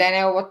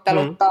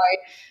 YT-neuvottelut tai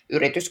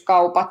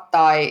yrityskaupat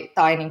tai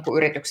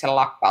yrityksen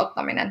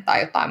lakkauttaminen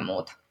tai jotain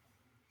muuta,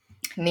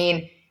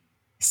 niin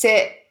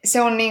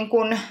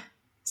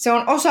se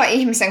on osa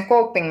ihmisen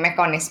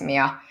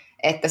coping-mekanismia,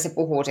 että se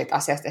puhuu siitä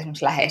asiasta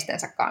esimerkiksi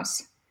läheistensä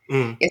kanssa.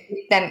 Ja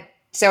sitten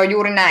se on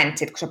juuri näin, että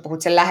sit kun sä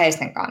puhut sen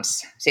läheisten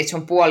kanssa, sit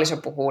sun puoliso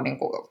puhuu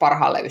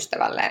parhaalle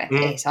ystävälleen,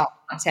 että ei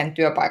saa, sen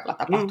työpaikalla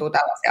tapahtuu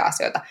tällaisia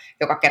asioita,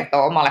 joka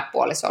kertoo omalle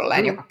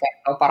puolisolleen, joka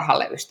kertoo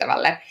parhaalle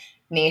ystävälleen,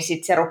 niin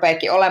sitten se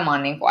rupeekin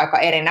olemaan aika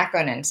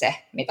erinäköinen se,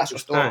 mitä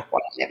susta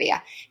ulkopuolelle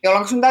leviää.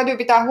 Jolloin sun täytyy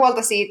pitää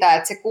huolta siitä,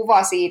 että se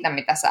kuva siitä,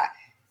 mitä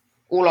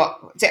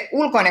se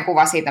ulkoinen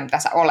kuva siitä, mitä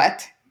sä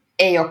olet,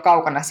 ei ole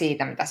kaukana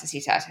siitä, mitä sä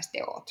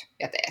sisäisesti oot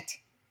ja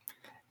teet.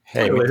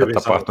 Hei, mitä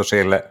tapahtui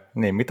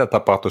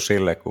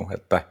sille,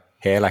 että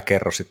he älä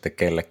kerro sitten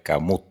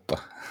kellekään, mutta.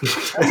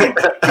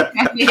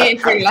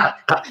 Niin, kyllä.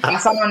 Mä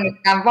sanon nyt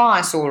tämän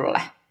vaan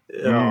sulle.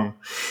 Joo.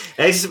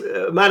 Ei siis,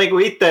 mä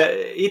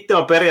itse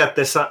olen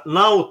periaatteessa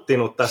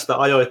nauttinut tästä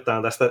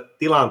ajoittain tästä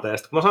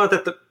tilanteesta. Kun mä sanoin,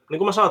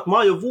 että mä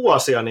oon jo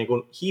vuosia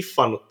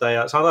hiffannut tämän,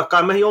 ja sanotaan, että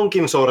kai me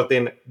jonkin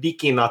sortin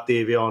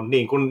diginatiivi on,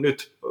 niin kuin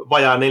nyt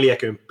vajaa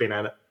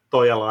 40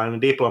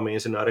 toijalainen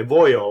diplomi-insinööri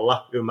voi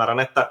olla. Ymmärrän,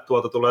 että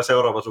tuolta tulee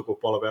seuraava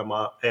sukupolvi, ja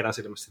mä oon heidän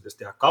silmissä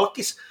tietysti ihan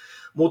kalkkis.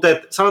 Mutta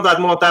sanotaan,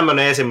 että mulla on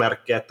tämmöinen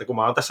esimerkki, että kun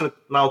mä oon tässä nyt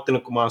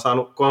nauttinut, kun mä oon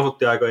saanut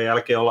konsulttiaikojen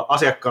jälkeen olla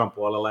asiakkaan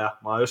puolella, ja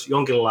mä oon jos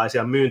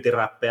jonkinlaisia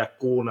myyntiräppejä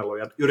kuunnellut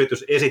ja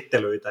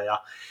yritysesittelyitä,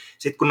 ja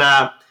sitten kun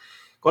nämä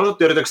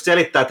konsulttiyritykset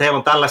selittää, että heillä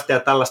on tällaista ja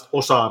tällaista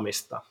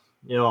osaamista,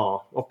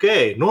 joo,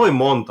 okei, noin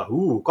monta,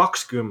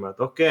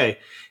 20, okei.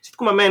 Sitten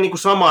kun mä menen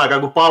samaan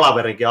aikaan kuin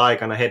palaverinkin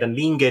aikana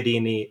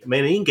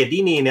meidän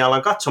LinkedIniin ja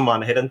alan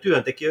katsomaan heidän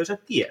työntekijöiden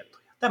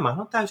tietoja. Tämähän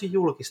on täysin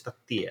julkista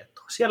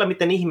tietoa. Siellä,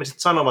 miten ihmiset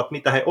sanovat,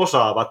 mitä he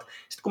osaavat.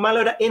 Sitten kun mä en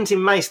löydä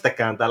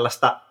ensimmäistäkään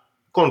tällaista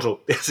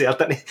konsulttia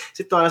sieltä, niin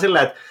sitten on aina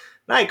silleen, että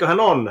näinköhän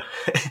on.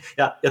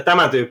 ja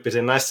tämän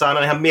tyyppisiä, näissä on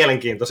aina ihan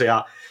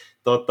mielenkiintoisia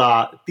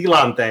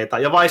tilanteita.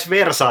 Ja vice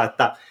versa,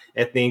 että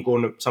niin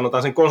kuin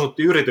sanotaan sen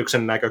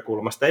konsulttiyrityksen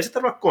näkökulmasta, ei se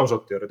tarvitse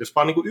konsulttiyritys,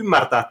 vaan niin kuin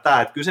ymmärtää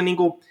tämä, että kyllä se, niin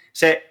kuin,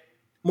 se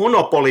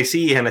monopoli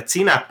siihen, että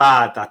sinä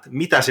päätät,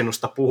 mitä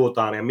sinusta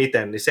puhutaan ja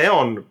miten, niin se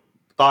on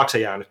taakse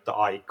jäänyttä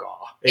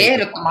aikaa.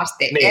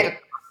 Ehdottomasti,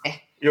 ehdottomasti.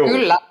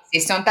 Kyllä,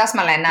 siis se on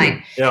täsmälleen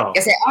näin.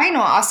 Ja se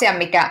ainoa asia,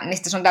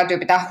 mistä sun täytyy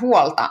pitää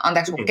huolta,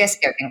 anteeksi kun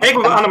keskeytin. Ei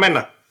kun anna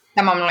mennä.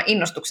 Tämä on minulla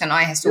innostuksen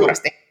aihe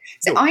suuresti.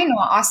 Se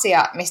ainoa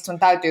asia, mistä sun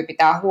täytyy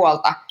pitää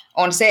huolta,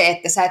 on se,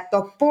 että sä et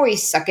ole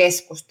poissa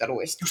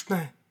keskusteluista. Just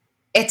näin.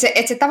 Että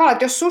se tavallaan,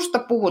 että jos susta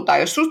puhutaan,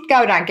 jos susta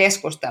käydään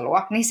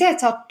keskustelua, niin se,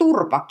 että sä oot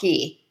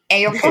turpakii,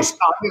 ei ole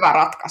koskaan hyvä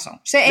ratkaisu.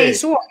 Se ei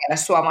suojele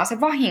sua, vaan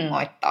se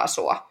vahingoittaa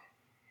sua.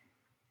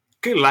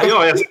 Kyllä,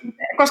 joo.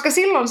 Koska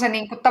silloin se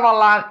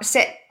tavallaan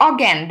se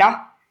agenda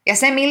ja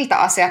se, miltä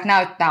asiat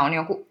näyttää, on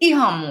jonkun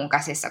ihan muun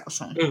käsissä kuin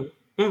sun.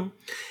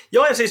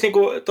 Joo, ja siis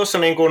tuossa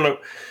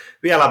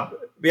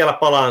vielä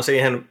palaan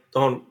siihen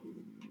tuohon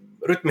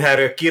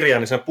rytmihäiriökirja,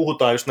 niin sen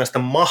puhutaan just näistä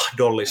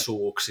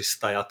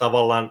mahdollisuuksista ja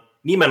tavallaan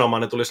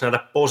nimenomaan ne tulisi nähdä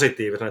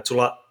positiivisena, että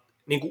sulla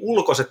niin kuin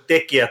ulkoiset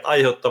tekijät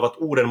aiheuttavat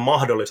uuden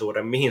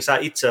mahdollisuuden, mihin sä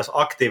itse asiassa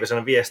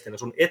aktiivisena viestinä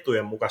sun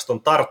etujen mukaista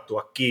on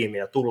tarttua kiinni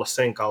ja tulla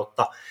sen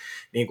kautta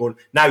niin kuin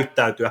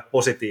näyttäytyä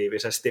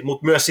positiivisesti,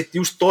 mutta myös sitten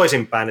just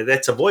toisinpäin, että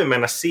et sä voi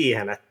mennä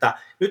siihen, että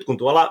nyt kun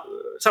tuolla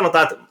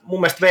sanotaan, että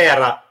mun mielestä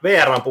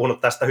VR on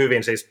puhunut tästä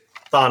hyvin siis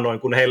taannoin,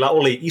 kun heillä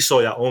oli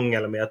isoja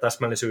ongelmia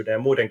täsmällisyyden ja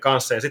muiden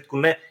kanssa, ja sitten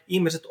kun ne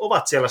ihmiset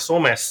ovat siellä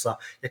somessa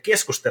ja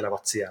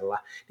keskustelevat siellä,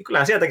 niin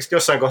kyllähän sieltäkin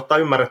jossain kohtaa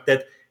ymmärrettiin,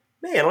 että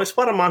meidän olisi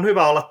varmaan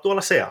hyvä olla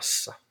tuolla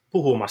seassa,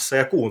 puhumassa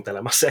ja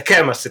kuuntelemassa ja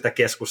käymässä sitä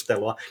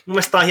keskustelua. Mun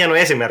mielestä tämä on hieno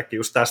esimerkki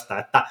just tästä,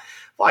 että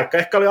vaikka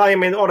ehkä oli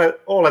aiemmin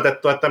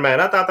oletettu, että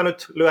meidän täältä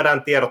nyt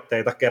lyödään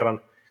tiedotteita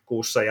kerran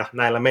kuussa ja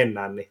näillä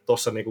mennään, niin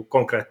tuossa niinku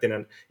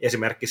konkreettinen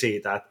esimerkki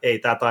siitä, että ei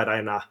tämä taida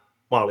enää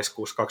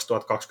maaliskuussa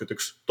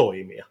 2021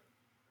 toimia.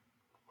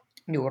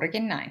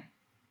 Juurikin näin.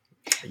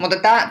 Mutta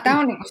tämä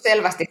on niinku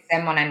selvästi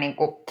semmoinen,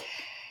 niinku,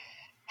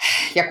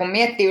 ja kun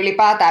miettii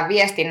ylipäätään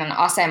viestinnän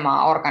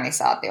asemaa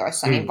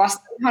organisaatioissa, niin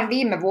vasta ihan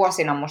viime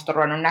vuosina musta on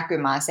ruvennut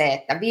näkymään se,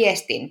 että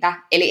viestintä,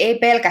 eli ei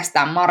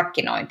pelkästään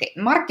markkinointi.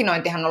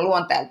 Markkinointihan on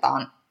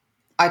luonteeltaan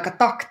aika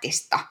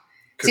taktista.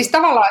 Kyllä. Siis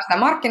tavallaan sitä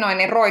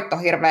markkinoinnin roitto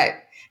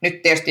hirveä,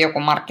 nyt tietysti joku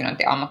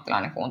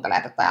markkinointiammattilainen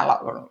kuuntelee tätä ja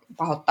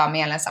pahoittaa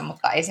mielensä,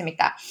 mutta ei se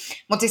mitään.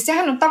 Mutta siis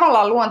sehän on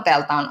tavallaan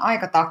luonteeltaan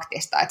aika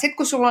taktista. Sitten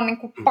kun sulla on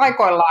niinku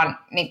paikoillaan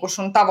niinku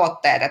sun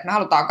tavoitteet, että me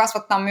halutaan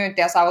kasvattaa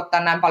myyntiä, saavuttaa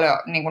näin paljon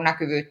niinku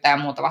näkyvyyttä ja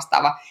muuta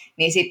vastaavaa,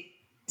 niin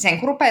sit sen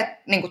kun rupeat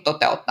niinku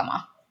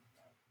toteuttamaan.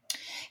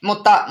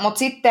 Mutta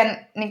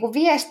sitten niinku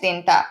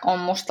viestintä on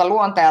musta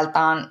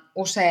luonteeltaan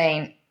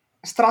usein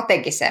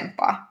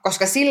strategisempaa,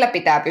 koska sillä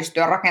pitää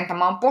pystyä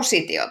rakentamaan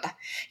positiota.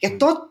 Ja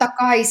totta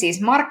kai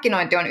siis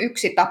markkinointi on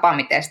yksi tapa,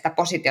 miten sitä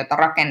positiota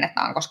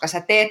rakennetaan, koska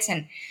sä teet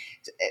sen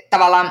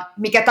tavallaan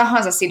mikä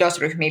tahansa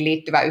sidosryhmiin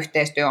liittyvä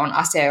yhteistyö on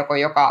asia,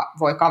 joka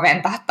voi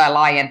kaventaa tai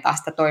laajentaa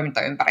sitä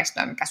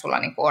toimintaympäristöä, mikä sulla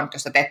niin on.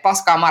 Jos sä teet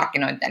paskaa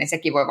markkinointia, niin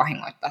sekin voi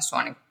vahingoittaa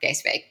sua niin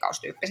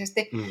case-veikkaus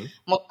tyyppisesti.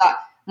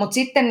 Mutta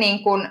sitten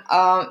niin kun,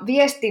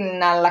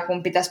 viestinnällä,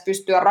 kun pitäisi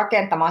pystyä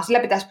rakentamaan, sillä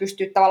pitäisi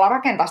pystyä tavallaan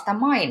rakentamaan sitä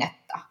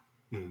mainetta.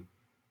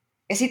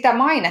 Ja sitä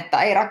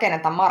mainetta ei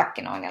rakenneta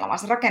markkinoinnilla, vaan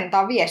se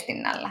rakennetaan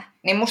viestinnällä.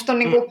 Niin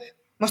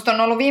musta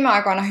on ollut viime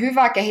aikoina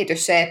hyvä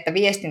kehitys se, että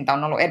viestintä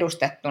on ollut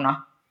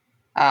edustettuna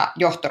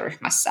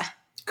johtoryhmässä.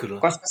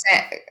 Kyllä.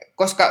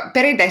 Koska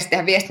perinteisesti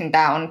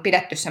viestintää on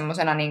pidetty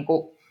semmoisena niin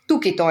kuin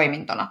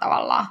tukitoimintona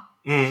tavallaan.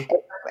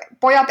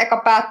 Pojat eka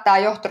päättää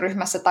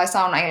johtoryhmässä tai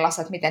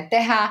saunaillassa, että miten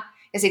tehdään,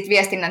 ja sitten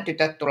viestinnän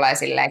tytöt tulee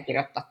silleen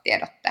kirjoittaa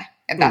tiedotteen.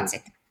 Ja that's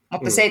it.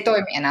 Mutta se ei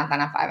toimi enää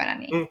tänä päivänä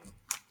niin.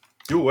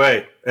 Juu,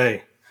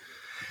 ei.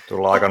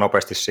 Tullaan aika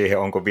nopeasti siihen,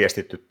 onko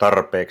viestitty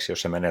tarpeeksi,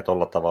 jos se menee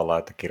tuolla tavalla,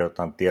 että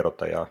kirjoitetaan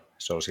tiedota ja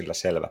se on sillä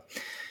selvä.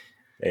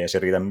 Ei se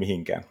riitä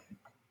mihinkään.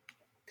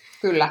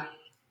 Kyllä.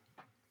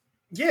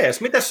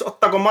 Jees, mites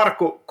ottaako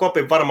Markku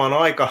Kopin varmaan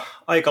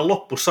aika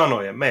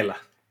loppusanojen? Meillä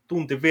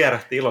tunti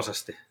vierähti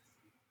iloisesti.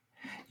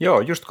 Joo,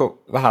 just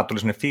kun vähän tuli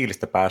sinne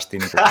fiilistä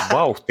päästiin, niin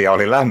vauhtia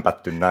oli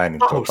lämpätty näin,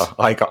 niin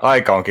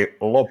aika onkin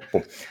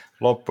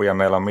loppu ja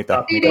meillä on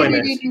mitä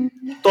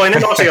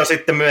toinen osio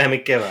sitten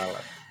myöhemmin keväällä.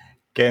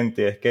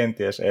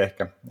 Kenties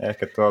ehkä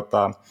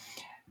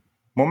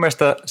mun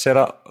mielestä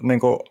siellä niin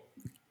kuin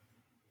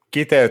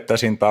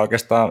kiteyttäisin, tai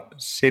oikeastaan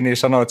Sini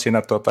sanoit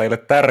siinä, ei ole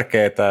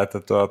tärkeää,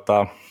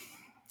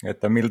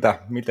 että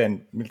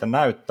miltä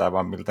näyttää,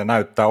 vaan miltä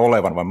näyttää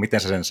olevan, vaan miten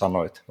sä sen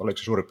sanoit. Oliko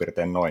se suurin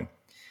piirtein noin?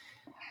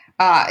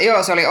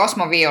 Joo, se oli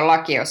Osmo Vion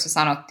laki, jossa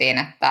sanottiin,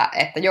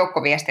 että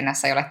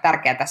joukkoviestinnässä ei ole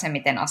tärkeää se,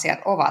 miten asiat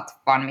ovat,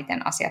 vaan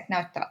miten asiat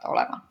näyttävät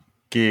olevan.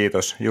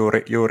 Kiitos,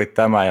 juuri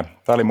tämä. Ja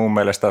tämä oli mun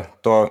mielestä,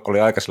 tuo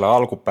oli aika sillä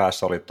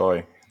alkupäässä oli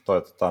toi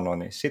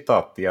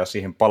sitaatti, ja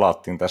siihen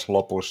palattiin tässä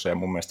lopussa, ja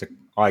mun mielestä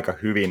aika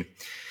hyvin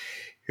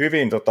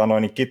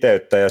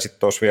kiteyttä, ja sitten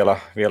tuossa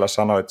vielä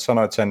sanoit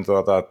sen,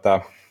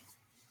 että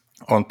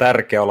on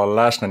tärkeää olla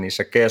läsnä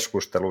niissä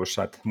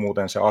keskusteluissa, että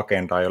muuten se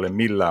agenda ei ole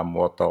millään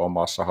muotoa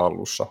omassa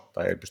hallussa,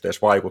 tai ei pysty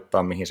edes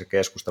vaikuttaa, mihin se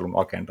keskustelun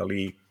agenda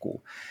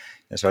liikkuu.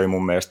 Ja se oli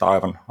mun mielestä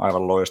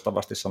aivan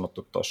loistavasti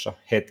sanottu tuossa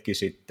hetki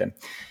sitten.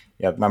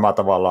 Ja nämä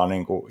tavallaan,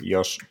 niin kuin,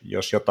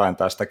 jos jotain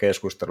tästä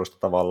keskustelusta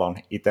tavallaan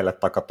itselle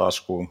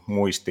takataskuun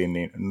muistiin,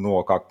 niin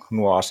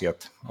nuo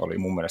asiat oli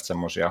mun mielestä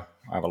semmoisia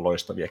aivan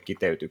loistavia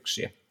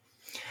kiteytyksiä.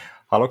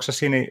 Haluatko sä,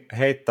 Sini,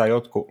 heittää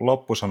jotkut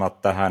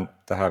loppusanat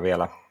tähän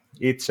vielä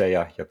itse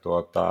ja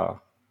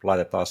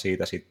laitetaan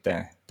siitä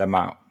sitten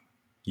tämä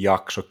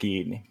jakso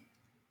kiinni?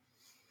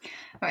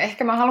 No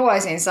ehkä mä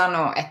haluaisin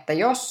sanoa, että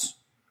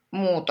jos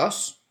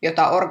muutos,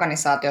 jota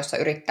organisaatiossa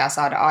yrittää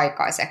saada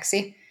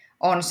aikaiseksi,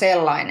 on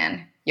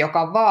sellainen,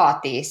 joka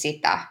vaatii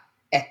sitä,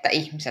 että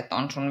ihmiset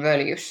on sun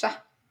völjyssä,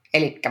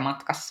 eli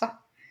matkassa,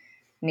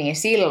 niin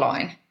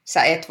silloin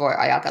sä et voi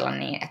ajatella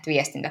niin, että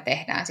viestintä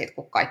tehdään sitten,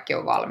 kun kaikki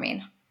on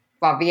valmiina,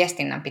 vaan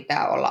viestinnän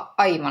pitää olla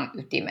aivan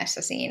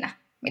ytimessä siinä,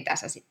 mitä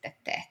sä sitten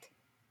teet.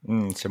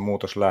 Se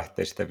muutos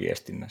lähtee sitä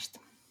viestinnästä.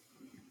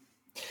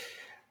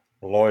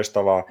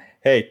 Loistavaa.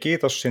 Hei,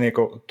 kiitos Sini,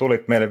 kun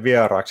tulit meille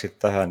vieraaksi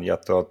tähän ja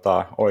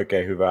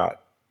oikein hyvää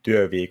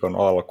työviikon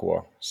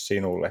alkua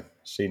sinulle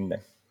sinne.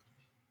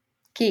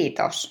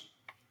 Kiitos.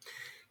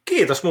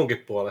 Kiitos munkin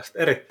puolesta.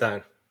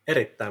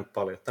 Erittäin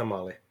paljon. Tämä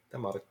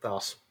oli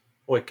taas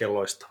oikein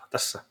loistava.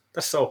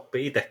 Tässä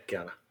oppii itsekin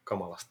aina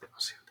kamalasti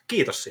asioita.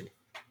 Kiitos Sini.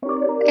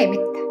 Ei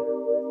mitään.